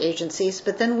regulatory agencies,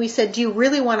 but then we said, do you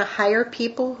really want to hire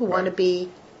people who want to be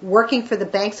working for the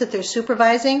banks that they're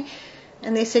supervising?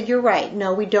 And they said, you're right.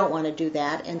 No, we don't want to do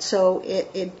that. And so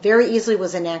it very easily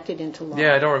was enacted into law.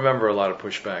 Yeah, I don't remember a lot of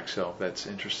pushback, so that's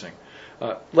interesting.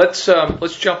 Let's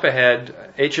jump ahead.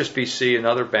 HSBC,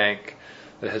 another bank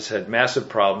that has had massive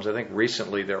problems. I think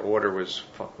recently their order was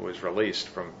released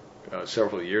from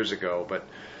several years ago. But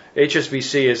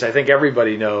HSBC, as I think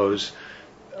everybody knows,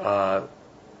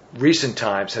 recent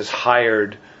times has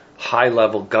hired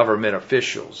high-level government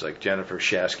officials like Jennifer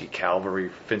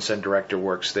Shasky-Calvary, FinCEN director,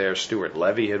 works there. Stuart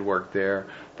Levy had worked there.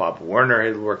 Bob Werner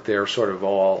had worked there. Sort of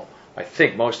all, I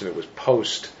think most of it was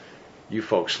post you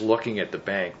folks looking at the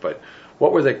bank. But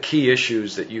what were the key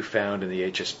issues that you found in the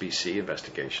HSBC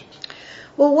investigations?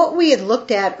 Well, what we had looked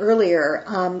at earlier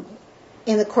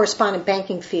in the correspondent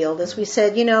banking field is we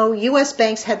said, U.S.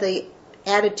 banks had the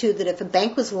attitude that if a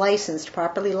bank was licensed,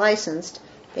 properly licensed,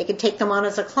 they could take them on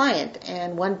as a client,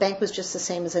 and one bank was just the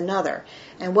same as another.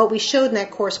 And what we showed in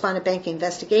that correspondent banking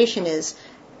investigation is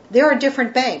there are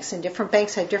different banks, and different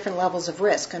banks have different levels of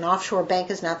risk. An offshore bank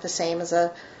is not the same as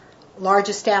a large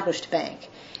established bank.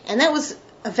 And that was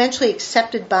eventually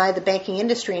accepted by the banking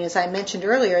industry, and as I mentioned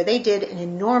earlier, they did an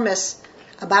enormous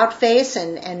about-face,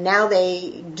 and now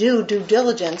they do due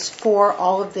diligence for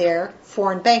all of their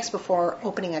foreign banks before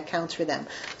opening accounts for them.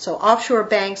 So offshore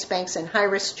banks, banks in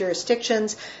high-risk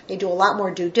jurisdictions, they do a lot more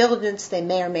due diligence. They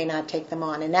may or may not take them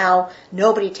on. And now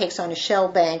nobody takes on a shell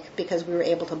bank because we were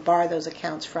able to bar those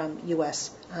accounts from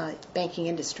U.S. Banking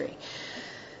industry.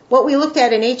 What we looked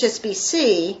at in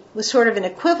HSBC was sort of an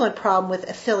equivalent problem with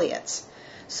affiliates.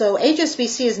 So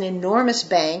HSBC is an enormous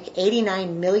bank,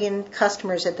 89 million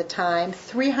customers at the time,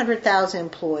 300,000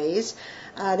 employees.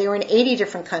 They were in 80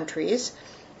 different countries.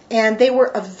 And they were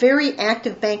a very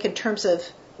active bank in terms of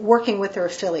working with their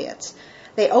affiliates.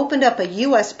 They opened up a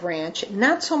U.S. branch,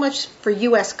 not so much for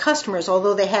U.S. customers,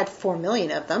 although they had 4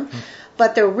 million of them,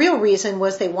 but their real reason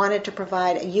was they wanted to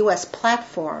provide a U.S.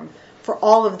 platform for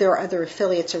all of their other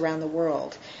affiliates around the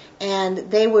world. And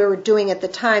they were doing at the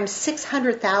time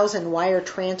 600,000 wire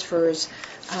transfers,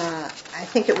 I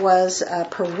think it was,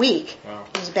 per week. Wow.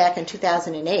 It was back in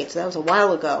 2008, so that was a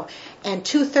while ago. And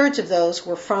 2/3 of those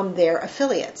were from their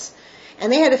affiliates.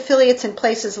 And they had affiliates in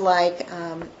places like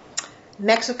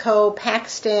Mexico,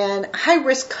 Pakistan,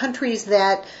 high-risk countries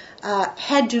that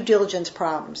had due diligence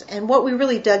problems. And what we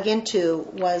really dug into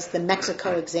was the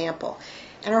Mexico example.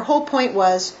 And our whole point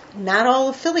was not all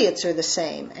affiliates are the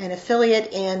same. An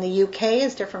affiliate in the UK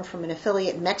is different from an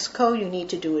affiliate in Mexico. You need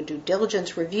to do a due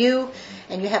diligence review,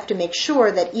 and you have to make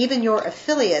sure that even your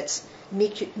affiliates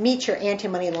meet your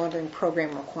anti-money laundering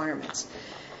program requirements.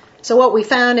 So what we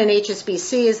found in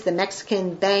HSBC is the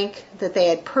Mexican bank that they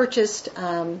had purchased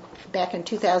back in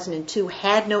 2002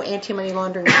 had no anti-money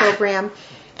laundering program,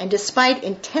 and despite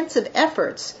intensive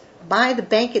efforts by the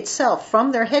bank itself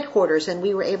from their headquarters, and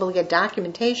we were able to get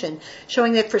documentation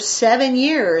showing that for 7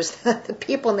 years the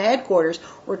people in the headquarters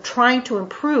were trying to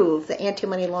improve the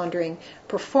anti-money laundering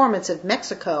performance of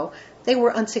Mexico, they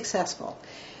were unsuccessful.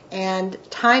 And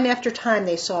time after time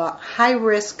they saw high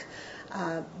risk,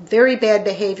 very bad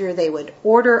behavior. They would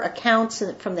order accounts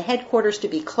from the headquarters to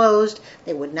be closed.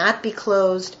 They would not be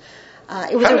closed.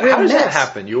 It was a real mess. How does that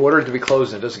happen? You order it to be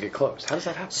closed and it doesn't get closed. How does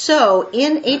that happen? So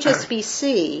in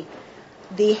HSBC,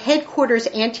 the headquarters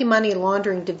anti-money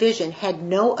laundering division had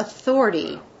no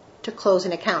authority to close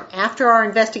an account. After our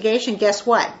investigation, guess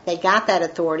what? They got that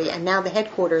authority, and now the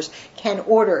headquarters can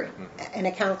order an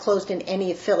account closed in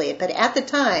any affiliate. But at the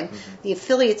time, the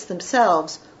affiliates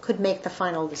themselves could make the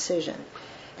final decision.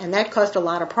 And that caused a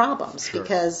lot of problems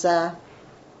because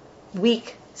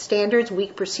weak standards,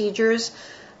 weak procedures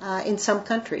in some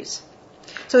countries.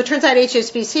 So it turns out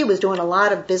HSBC was doing a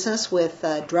lot of business with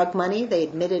drug money. They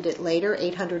admitted it later,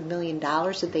 $800 million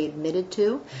that they admitted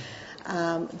to.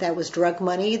 That was drug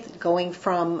money going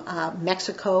from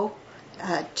Mexico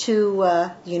to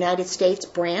the United States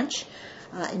branch.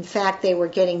 In fact, they were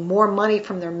getting more money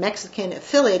from their Mexican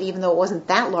affiliate, even though it wasn't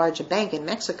that large a bank in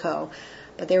Mexico.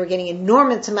 But they were getting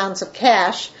enormous amounts of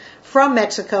cash from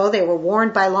Mexico. They were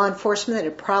warned by law enforcement that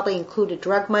it probably included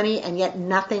drug money, and yet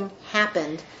nothing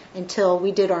happened until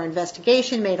we did our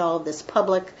investigation, made all of this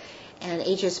public, and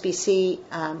HSBC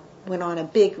went on a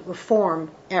big reform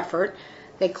effort.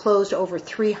 They closed over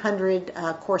 300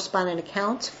 correspondent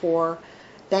accounts for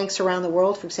banks around the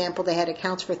world. For example, they had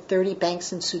accounts for 30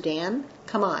 banks in Sudan.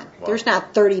 Come on. Wow. There's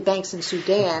not 30 banks in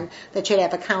Sudan that should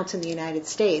have accounts in the United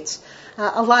States.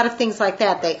 A lot of things like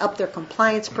that. They upped their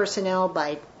compliance personnel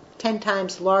by 10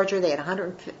 times larger. They had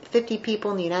 150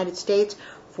 people in the United States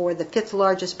for the 5th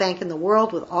largest bank in the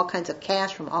world with all kinds of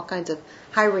cash from all kinds of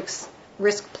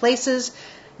high-risk places.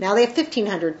 Now they have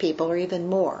 1,500 people or even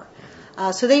more.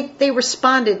 So they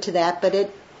responded to that, but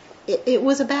it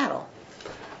was a battle.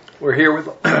 We're here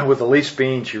with Elise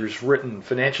Bean. She's written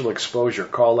Financial Exposure,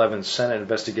 Carl Levin, Senate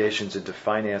Investigations into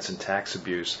Finance and Tax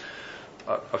Abuse.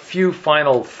 A few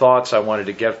final thoughts I wanted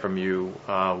to get from you.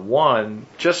 One,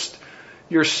 just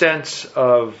your sense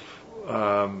of,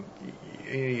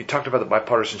 you talked about the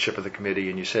bipartisanship of the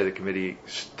committee, and you say the committee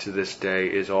to this day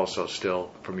is also still,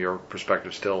 from your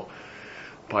perspective, still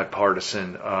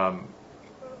bipartisan.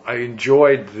 I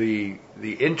enjoyed the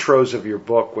intros of your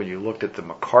book when you looked at the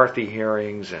McCarthy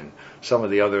hearings and some of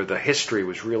the history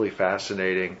was really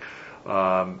fascinating.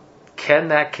 Can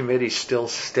that committee still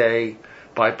stay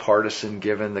bipartisan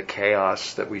given the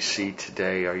chaos that we see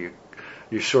today?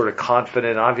 You're sort of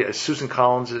confident? Susan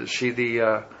Collins, is she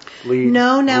the lead?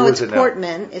 No, now it's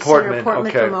Portman. It's Senator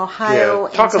Portman from Ohio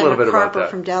and Senator Carper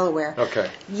from Delaware. Okay.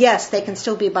 Yes, they can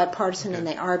still be bipartisan, and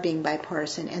they are being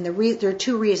bipartisan. And there are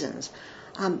two reasons.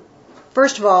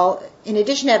 First of all, in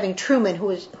addition to having Truman,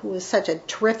 who was such a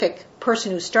terrific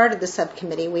person who started the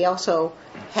subcommittee, we also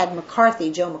had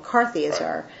McCarthy, Joe McCarthy, as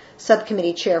our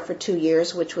subcommittee chair for 2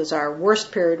 years, which was our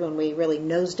worst period when we really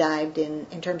nosedived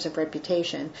in terms of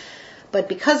reputation. But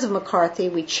because of McCarthy,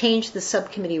 we changed the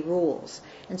subcommittee rules.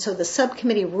 And so the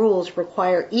subcommittee rules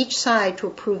require each side to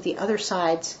approve the other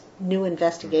side's new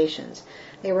investigations.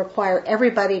 They require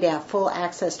everybody to have full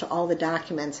access to all the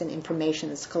documents and information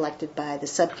that's collected by the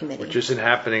subcommittee. Which isn't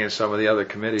happening in some of the other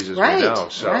committees, as we know.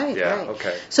 So, right.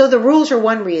 Okay. So the rules are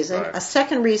one reason. Right. A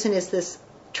second reason is this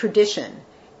tradition.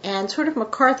 And sort of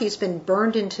McCarthy's been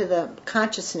burned into the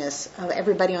consciousness of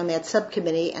everybody on that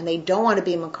subcommittee, and they don't want to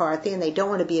be McCarthy, and they don't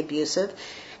want to be abusive.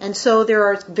 And so there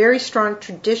are very strong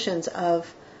traditions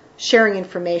of sharing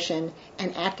information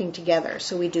and acting together.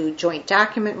 So we do joint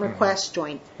document requests,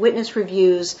 joint witness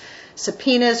reviews.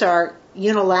 Subpoenas are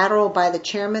unilateral by the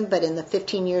chairman, but in the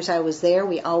 15 years I was there,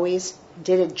 we always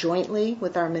did it jointly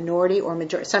with our minority or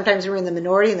majority. Sometimes we were in the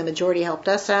minority and the majority helped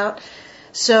us out.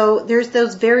 So there's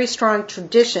those very strong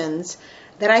traditions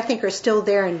that I think are still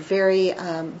there and very,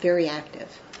 very active.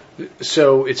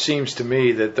 So it seems to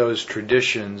me that those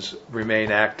traditions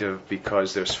remain active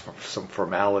because there's some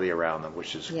formality around them,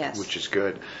 which is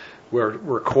good. We're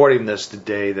recording this the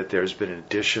day that there's been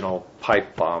additional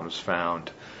pipe bombs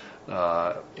found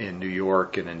in New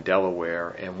York and in Delaware.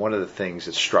 And one of the things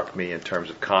that struck me in terms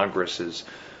of Congress is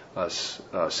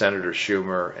Senator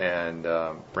Schumer and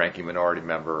Ranking Minority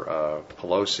Member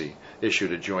Pelosi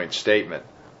issued a joint statement.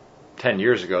 10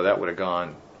 years ago, that would have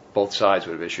gone, both sides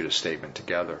would have issued a statement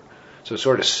together. So it's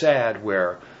sort of sad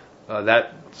where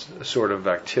that sort of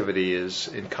activity is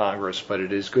in Congress, but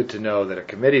it is good to know that a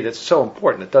committee that's so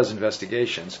important, that does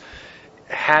investigations,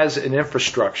 has an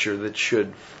infrastructure that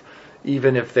should,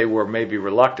 even if they were maybe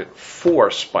reluctant,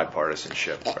 force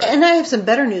bipartisanship. Right? And I have some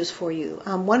better news for you.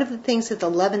 One of the things at the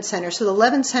Levin Center, so the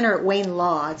Levin Center at Wayne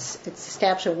Law, it's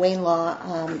established at Wayne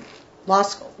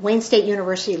Wayne State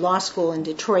University Law School in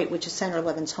Detroit, which is Senator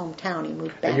Levin's hometown. He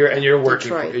moved back. And you're working,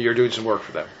 Detroit. You're doing some work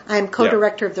for them. I'm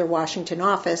co-director of their Washington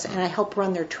office, and I help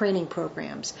run their training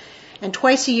programs. And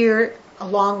twice a year,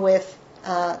 along with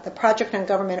the Project on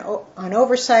Government on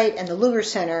Oversight and the Lugar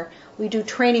Center, we do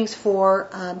trainings for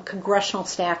congressional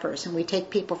staffers, and we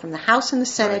take people from the House and the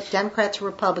Senate, nice. Democrats and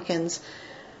Republicans,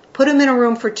 put them in a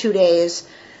room for 2 days.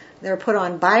 They're put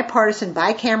on bipartisan,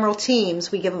 bicameral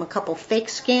teams. We give them a couple fake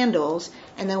scandals,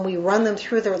 and then we run them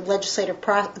through the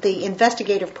the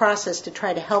investigative process to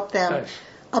try to help them nice.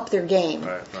 Up their game.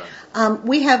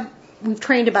 Right. We've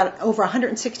trained about over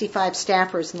 165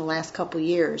 staffers in the last couple of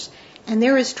years, and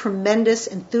there is tremendous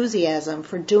enthusiasm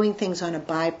for doing things on a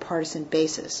bipartisan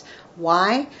basis.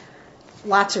 Why?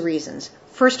 Lots of reasons.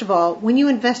 First of all, when you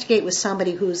investigate with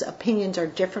somebody whose opinions are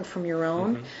different from your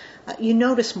own, you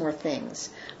notice more things.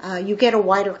 You get a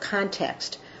wider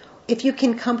context. If you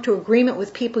can come to agreement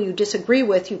with people you disagree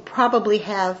with, you probably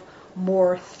have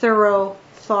more thorough,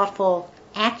 thoughtful,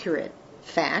 accurate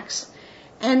facts.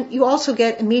 And you also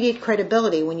get immediate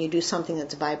credibility when you do something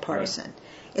that's bipartisan. Right.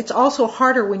 It's also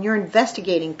harder when you're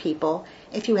investigating people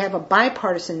if you have a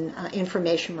bipartisan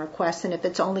information request than if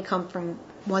it's only come from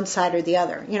one side or the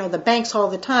other. You know, the banks all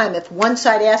the time, if one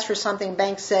side asks for something,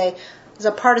 banks say, it's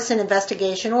a partisan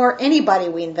investigation, or anybody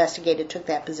we investigated took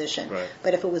that position. Right.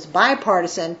 But if it was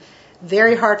bipartisan,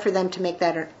 very hard for them to make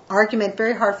that an argument,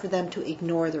 very hard for them to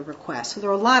ignore the request. So there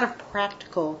are a lot of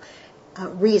practical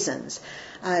reasons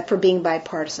for being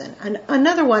bipartisan. And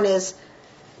another one is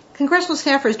congressional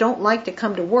staffers don't like to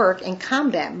come to work in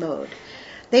combat mode.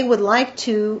 They would like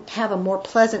to have a more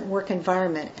pleasant work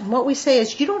environment. And what we say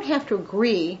is you don't have to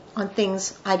agree on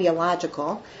things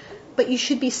ideological, but you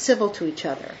should be civil to each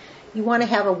other. You want to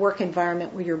have a work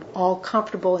environment where you're all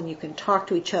comfortable and you can talk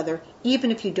to each other,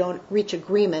 even if you don't reach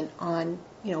agreement on,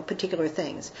 particular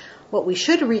things. What we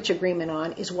should reach agreement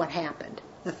on is what happened,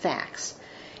 the facts.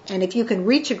 And if you can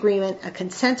reach agreement, a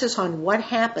consensus on what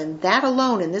happened, that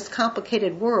alone in this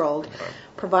complicated world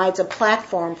provides a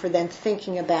platform for then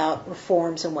thinking about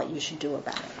reforms and what you should do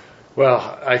about it.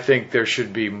 Well, I think there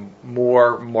should be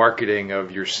more marketing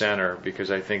of your center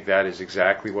because I think that is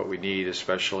exactly what we need,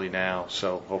 especially now.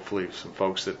 So hopefully some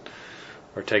folks that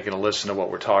are taking a listen to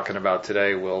what we're talking about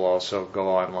today will also go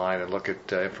online and look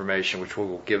at information, which we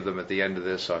will give them at the end of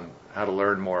this on how to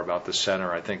learn more about the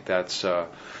center. I think that's,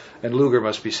 and Lugar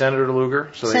must be Senator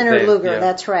Lugar? Senator Lugar,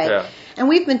 that's right. Yeah. And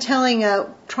we've been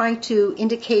trying to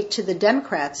indicate to the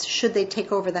Democrats, should they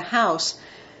take over the House,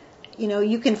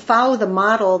 you can follow the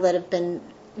model that have been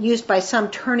used by some,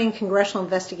 turning congressional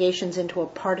investigations into a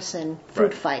partisan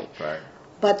food fight. Right.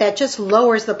 But that just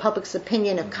lowers the public's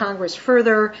opinion of Congress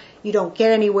further. You don't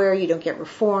get anywhere. You don't get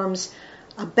reforms.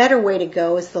 A better way to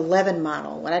go is the Levin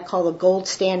model, what I call the gold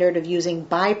standard of using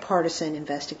bipartisan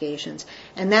investigations.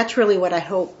 And that's really what I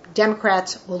hope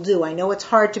Democrats will do. I know it's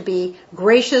hard to be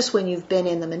gracious when you've been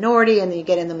in the minority and then you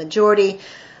get in the majority.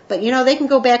 But, they can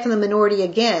go back in the minority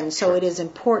again, so it is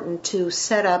important to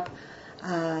set up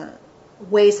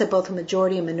ways that both the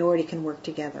majority and minority can work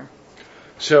together.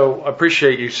 So I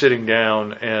appreciate you sitting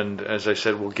down, and as I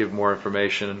said, we'll give more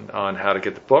information on how to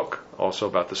get the book, also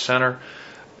about the center.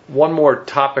 One more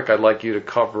topic I'd like you to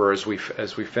cover as we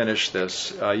finish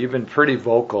this. You've been pretty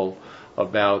vocal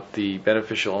about the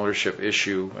beneficial ownership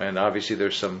issue, and obviously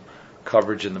there's some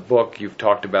coverage in the book. You've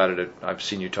talked about it. I've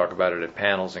seen you talk about it at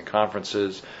panels and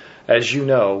conferences. As you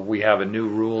know, we have a new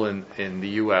rule in the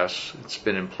U.S. It's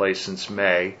been in place since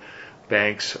May.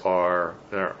 Banks I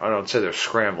don't say they're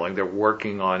scrambling. They're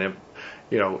working on it.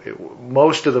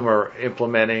 Most of them are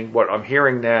implementing. What I'm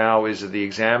hearing now is that the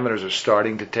examiners are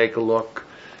starting to take a look.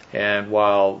 And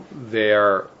while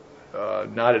they're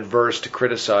not adverse to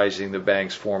criticizing the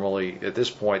banks formally at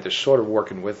this point, they're sort of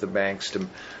working with the banks to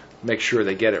make sure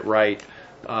they get it right.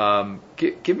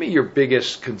 Give me your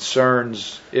biggest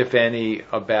concerns, if any,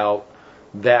 about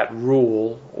that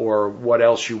rule or what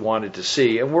else you wanted to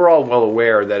see. And we're all well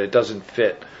aware that it doesn't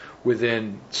fit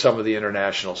within some of the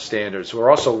international standards. We're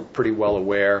also pretty well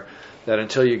aware that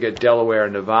until you get Delaware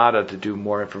and Nevada to do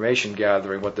more information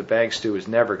gathering, what the banks do is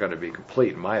never going to be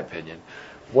complete, in my opinion.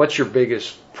 what's your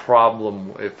biggest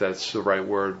problem, if that's the right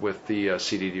word, with the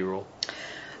CDD rule?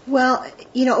 Well,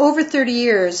 over 30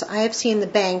 years, I have seen the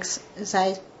banks, as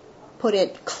I put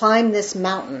it, climb this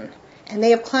mountain. And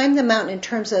they have climbed the mountain in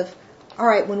terms of, all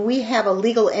right, when we have a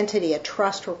legal entity, a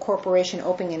trust or corporation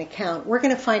opening an account, we're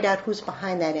going to find out who's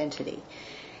behind that entity.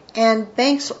 And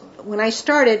banks, when I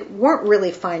started, weren't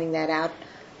really finding that out.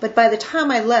 But by the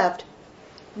time I left,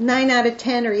 9 out of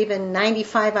 10 or even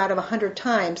 95 out of 100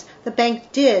 times, the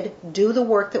bank did do the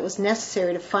work that was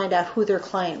necessary to find out who their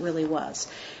client really was.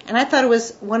 And I thought it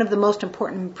was one of the most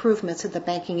important improvements that the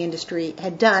banking industry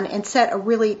had done and set a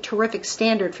really terrific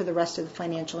standard for the rest of the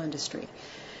financial industry.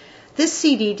 This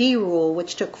CDD rule,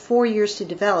 which took 4 years to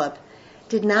develop,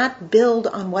 did not build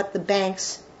on what the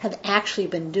banks have actually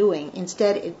been doing.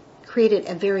 Instead, it created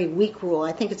a very weak rule.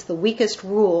 I think it's the weakest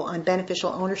rule on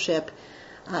beneficial ownership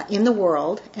in the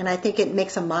world, and I think it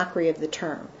makes a mockery of the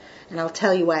term. And I'll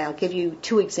tell you why. I'll give you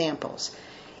 2 examples.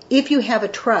 If you have a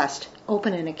trust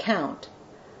open an account,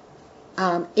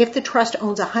 if the trust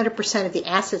owns 100% of the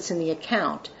assets in the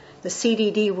account, the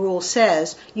CDD rule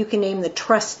says you can name the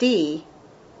trustee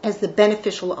as the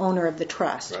beneficial owner of the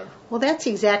trust. Right. Well, that's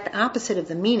the exact opposite of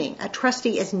the meaning. A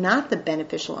trustee is not the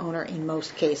beneficial owner in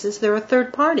most cases. They're a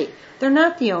third party. They're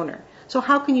not the owner. So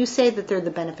how can you say that they're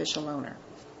the beneficial owner?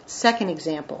 Second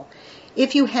example,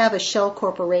 if you have a shell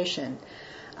corporation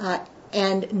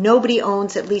and nobody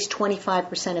owns at least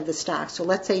 25% of the stock, so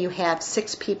let's say you have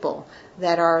 6 people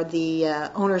that are the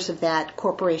owners of that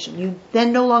corporation, you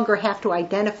then no longer have to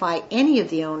identify any of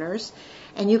the owners,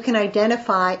 and you can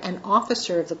identify an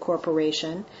officer of the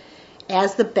corporation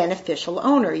as the beneficial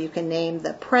owner. You can name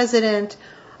the president,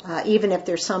 even if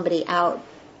there's somebody out.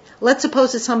 Let's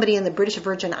suppose it's somebody in the British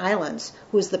Virgin Islands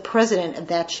who is the president of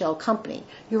that shell company.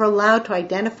 You're allowed to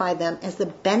identify them as the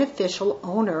beneficial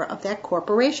owner of that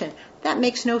corporation. That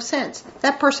makes no sense.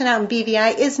 That person out in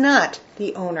BVI is not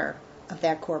the owner of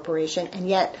that corporation, and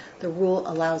yet the rule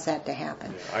allows that to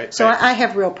happen. Yeah, I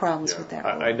have real problems with that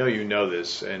rule. I know you know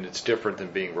this, and it's different than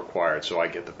being required, so I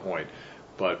get the point.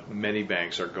 But many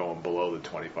banks are going below the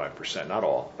 25%. Not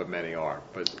all, but many are.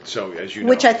 But so, as you know,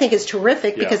 which I think is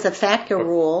terrific because the FATCA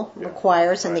rule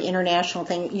requires, and the international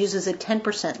thing uses a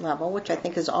 10% level, which I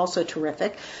think is also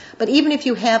terrific. But even if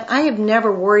you have, I have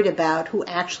never worried about who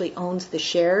actually owns the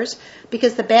shares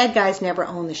because the bad guys never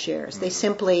own the shares. They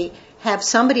simply have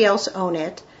somebody else own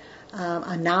it,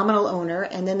 a nominal owner,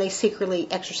 and then they secretly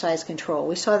exercise control.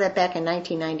 We saw that back in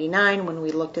 1999 when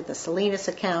we looked at the Salinas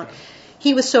account.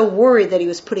 He was so worried that he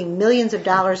was putting millions of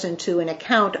dollars into an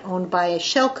account owned by a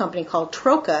shell company called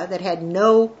Troca that had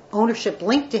no ownership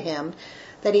linked to him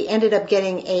that he ended up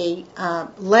getting a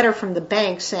letter from the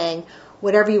bank saying,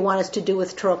 whatever you want us to do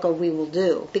with Troca, we will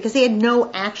do, because he had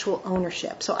no actual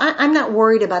ownership. So I'm not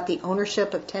worried about the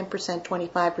ownership of 10%,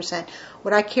 25%.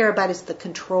 What I care about is the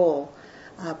control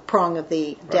prong of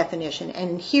the definition.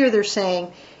 And here they're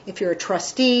saying if you're a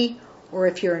trustee or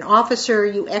if you're an officer,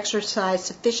 you exercise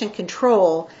sufficient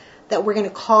control that we're going to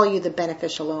call you the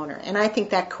beneficial owner. And I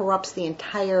think that corrupts the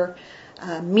entire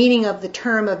meaning of the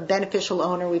term of beneficial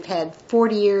owner. We've had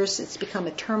 40 years. It's become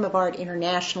a term of art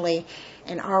internationally,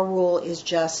 and our rule is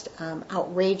just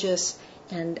outrageous,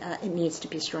 and it needs to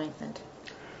be strengthened.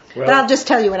 Well, but I'll just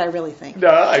tell you what I really think. No,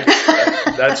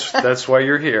 that's why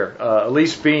you're here.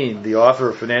 Elise Bean, the author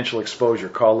of Financial Exposure,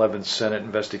 Carl Levin's Senate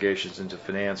Investigations into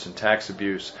Finance and Tax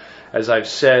Abuse. As I've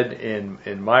said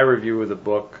in my review of the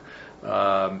book,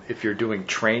 if you're doing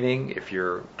training, if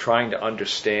you're trying to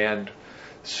understand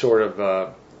sort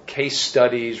of case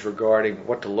studies regarding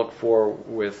what to look for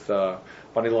with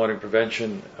money laundering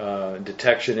prevention,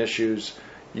 detection issues,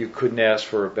 you couldn't ask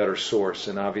for a better source.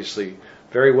 And obviously,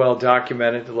 very well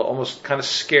documented, almost kind of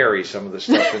scary, some of the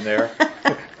stuff in there.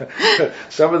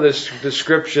 Some of the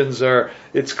descriptions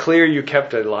it's clear you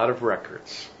kept a lot of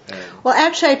records. Well,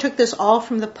 actually, I took this all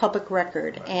from the public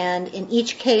record, and in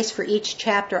each case, for each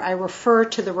chapter, I refer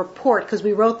to the report, because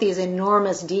we wrote these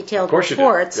enormous detailed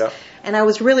reports, and I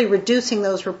was really reducing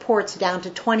those reports down to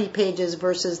 20 pages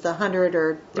versus the 100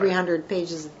 or 300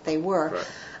 pages that they were. Right.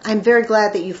 I'm very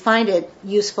glad that you find it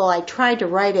useful. I tried to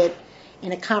write it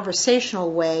in a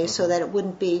conversational way so that it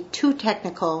wouldn't be too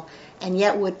technical and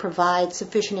yet would provide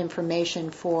sufficient information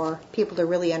for people to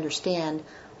really understand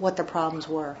what the problems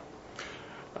were.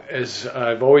 As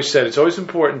I've always said, it's always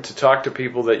important to talk to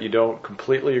people that you don't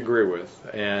completely agree with,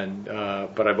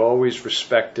 but I've always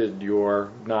respected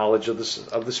your knowledge of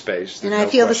the space. And I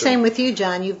feel the same with you,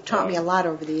 John. You've taught me a lot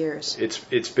over the years.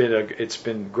 It's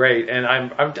been great, and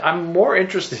I'm more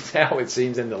interested now, it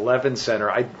seems, in the Levin Center.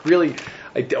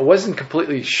 I wasn't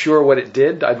completely sure what it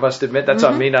did. I must admit that's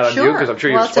on me, not on you, because I'm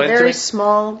sure you explained it to me. Well, it's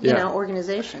a very small,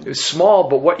 organization. It's small,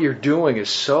 but what you're doing is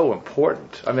so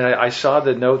important. I mean, I saw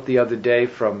the note the other day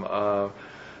from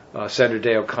Senator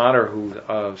Day O'Connor,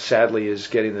 who sadly is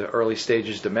getting the early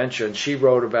stages dementia, and she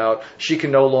wrote about she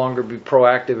can no longer be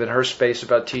proactive in her space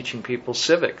about teaching people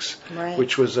civics,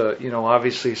 which was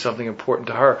obviously something important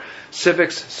to her.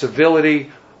 Civics,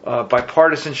 civility,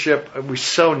 bipartisanship, we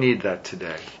so need that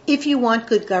today. If you want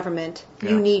good government,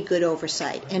 you need good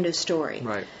oversight. End of story.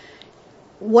 Right.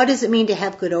 What does it mean to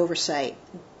have good oversight?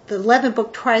 The Levin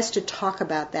book tries to talk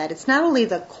about that. It's not only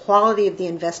the quality of the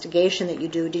investigation that you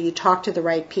do you talk to the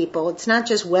right people? It's not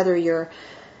just whether you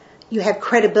have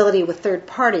credibility with third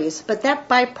parties, but that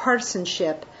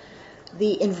bipartisanship,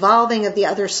 the involving of the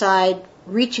other side,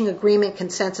 reaching agreement,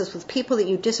 consensus with people that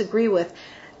you disagree with,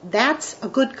 that's a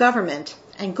good government,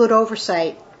 and good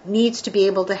oversight needs to be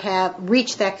able to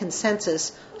reach that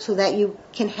consensus so that you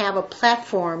can have a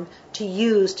platform to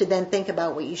use to then think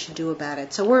about what you should do about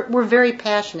it. So we're very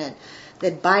passionate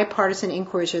that bipartisan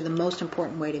inquiries are the most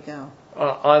important way to go.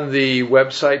 On the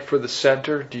website for the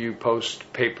center, do you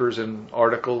post papers and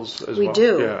articles as well? We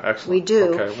do. Yeah, excellent. We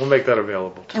do. Okay, we'll make that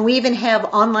available too. And we even have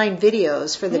online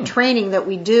videos for the training that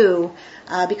we do,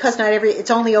 because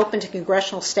it's only open to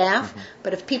congressional staff.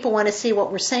 But if people want to see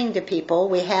what we're saying to people,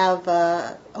 we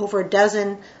have over a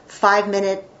dozen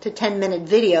 5-minute to 10-minute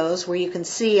videos where you can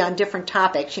see on different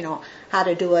topics, how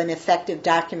to do an effective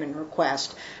document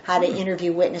request, how to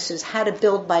interview witnesses, how to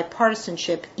build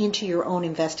bipartisanship into your own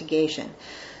investigation.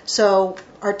 So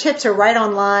our tips are right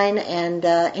online, and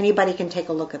anybody can take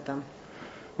a look at them.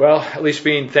 Well, Elise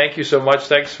Bean, thank you so much.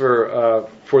 Thanks for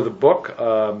the book.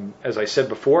 As I said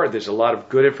before, there's a lot of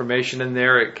good information in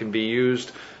there. It can be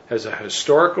used as a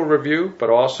historical review, but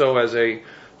also as a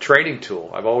training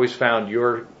tool. I've always found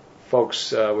your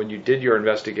folks, when you did your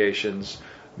investigations,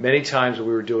 many times when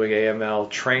we were doing AML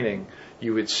training,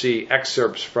 you would see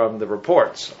excerpts from the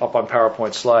reports up on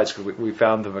PowerPoint slides, because we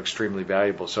found them extremely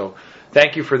valuable. So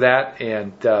thank you for that,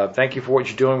 and thank you for what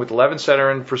you're doing with the Levin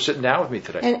Center and for sitting down with me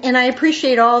today. And I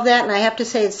appreciate all of that, and I have to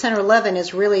say that Senator Levin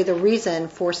is really the reason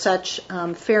for such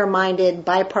fair-minded,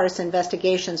 bipartisan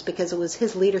investigations, because it was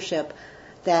his leadership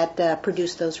that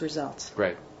produced those results.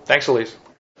 Great. Thanks, Elise.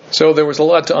 So there was a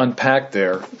lot to unpack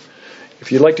there.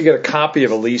 If you'd like to get a copy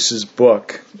of Elise's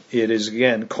book, it is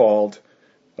again called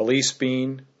Elise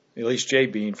J.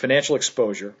 Bean, Financial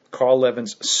Exposure, Carl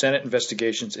Levin's Senate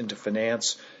Investigations into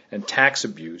Finance and Tax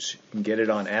Abuse. You can get it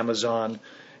on Amazon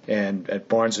and at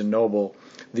Barnes & Noble.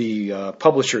 The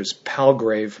publisher is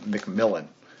Palgrave Macmillan.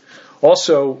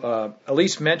 Also,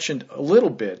 Elise mentioned a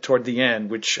little bit toward the end,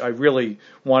 which I really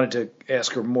wanted to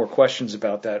ask her more questions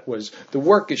about, that was the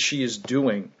work that she is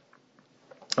doing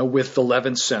with the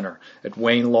Levin Center at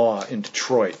Wayne Law in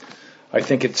Detroit. I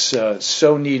think it's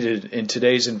so needed in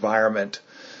today's environment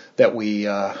that we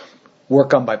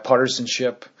work on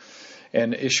bipartisanship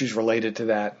and issues related to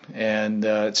that. And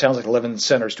it sounds like the Levin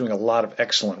Center is doing a lot of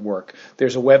excellent work.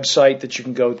 There's a website that you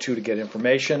can go to get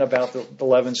information about the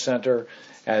Levin Center.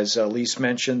 As Elise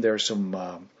mentioned, there's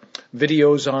some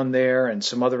videos on there and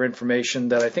some other information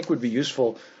that I think would be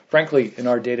useful, frankly, in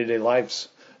our day-to-day lives,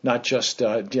 not just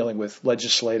dealing with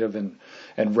legislative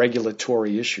and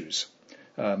regulatory issues.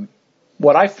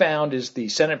 What I found is the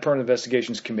Senate Permanent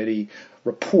Investigations Committee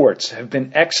reports have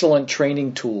been excellent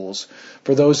training tools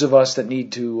for those of us that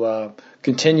need to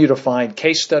continue to find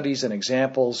case studies and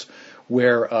examples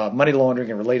where money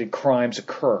laundering and related crimes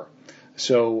occur.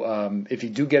 So if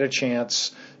you do get a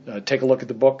chance, take a look at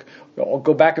the book. I'll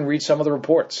go back and read some of the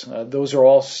reports. Those are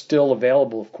all still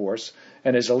available, of course.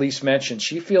 And as Elise mentioned,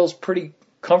 she feels pretty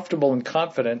comfortable and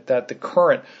confident that the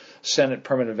current Senate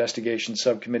Permanent Investigations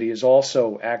Subcommittee is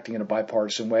also acting in a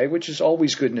bipartisan way, which is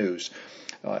always good news,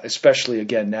 especially,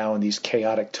 again, now in these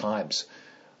chaotic times.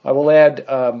 I will add,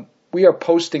 we are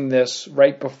posting this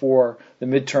right before the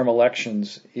midterm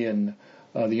elections in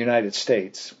the United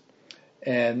States.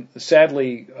 And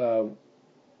sadly,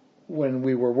 when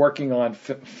we were working on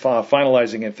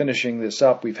finalizing and finishing this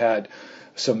up, we've had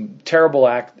some terrible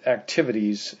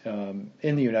activities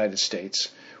in the United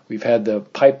States. We've had the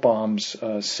pipe bombs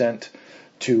sent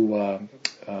to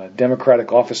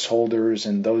Democratic office holders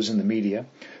and those in the media.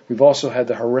 We've also had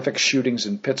the horrific shootings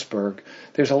in Pittsburgh.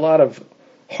 There's a lot of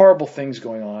horrible things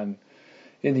going on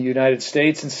in the United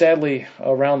States and sadly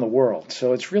around the world.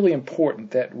 So it's really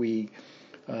important that we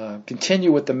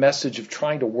continue with the message of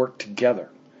trying to work together,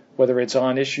 whether it's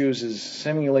on issues as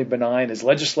seemingly benign as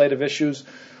legislative issues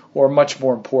or much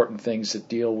more important things that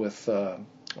deal with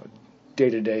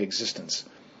day-to-day existence.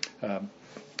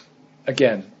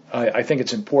 Again, I think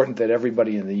it's important that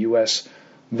everybody in the U.S.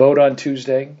 vote on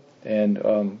Tuesday,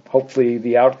 and hopefully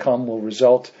the outcome will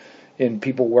result in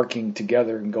people working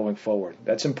together and going forward.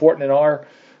 That's important in our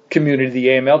community, the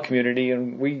AML community,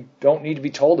 and we don't need to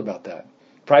be told about that.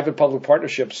 Private-public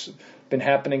partnerships have been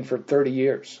happening for 30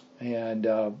 years, and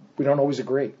we don't always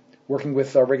agree. Working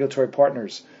with our regulatory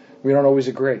partners, we don't always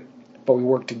agree, but we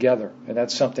work together, and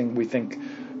that's something we think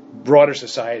broader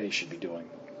society should be doing.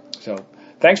 So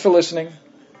thanks for listening.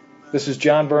 This is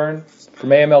John Byrne from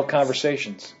AML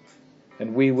Conversations,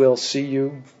 and we will see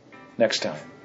you next time.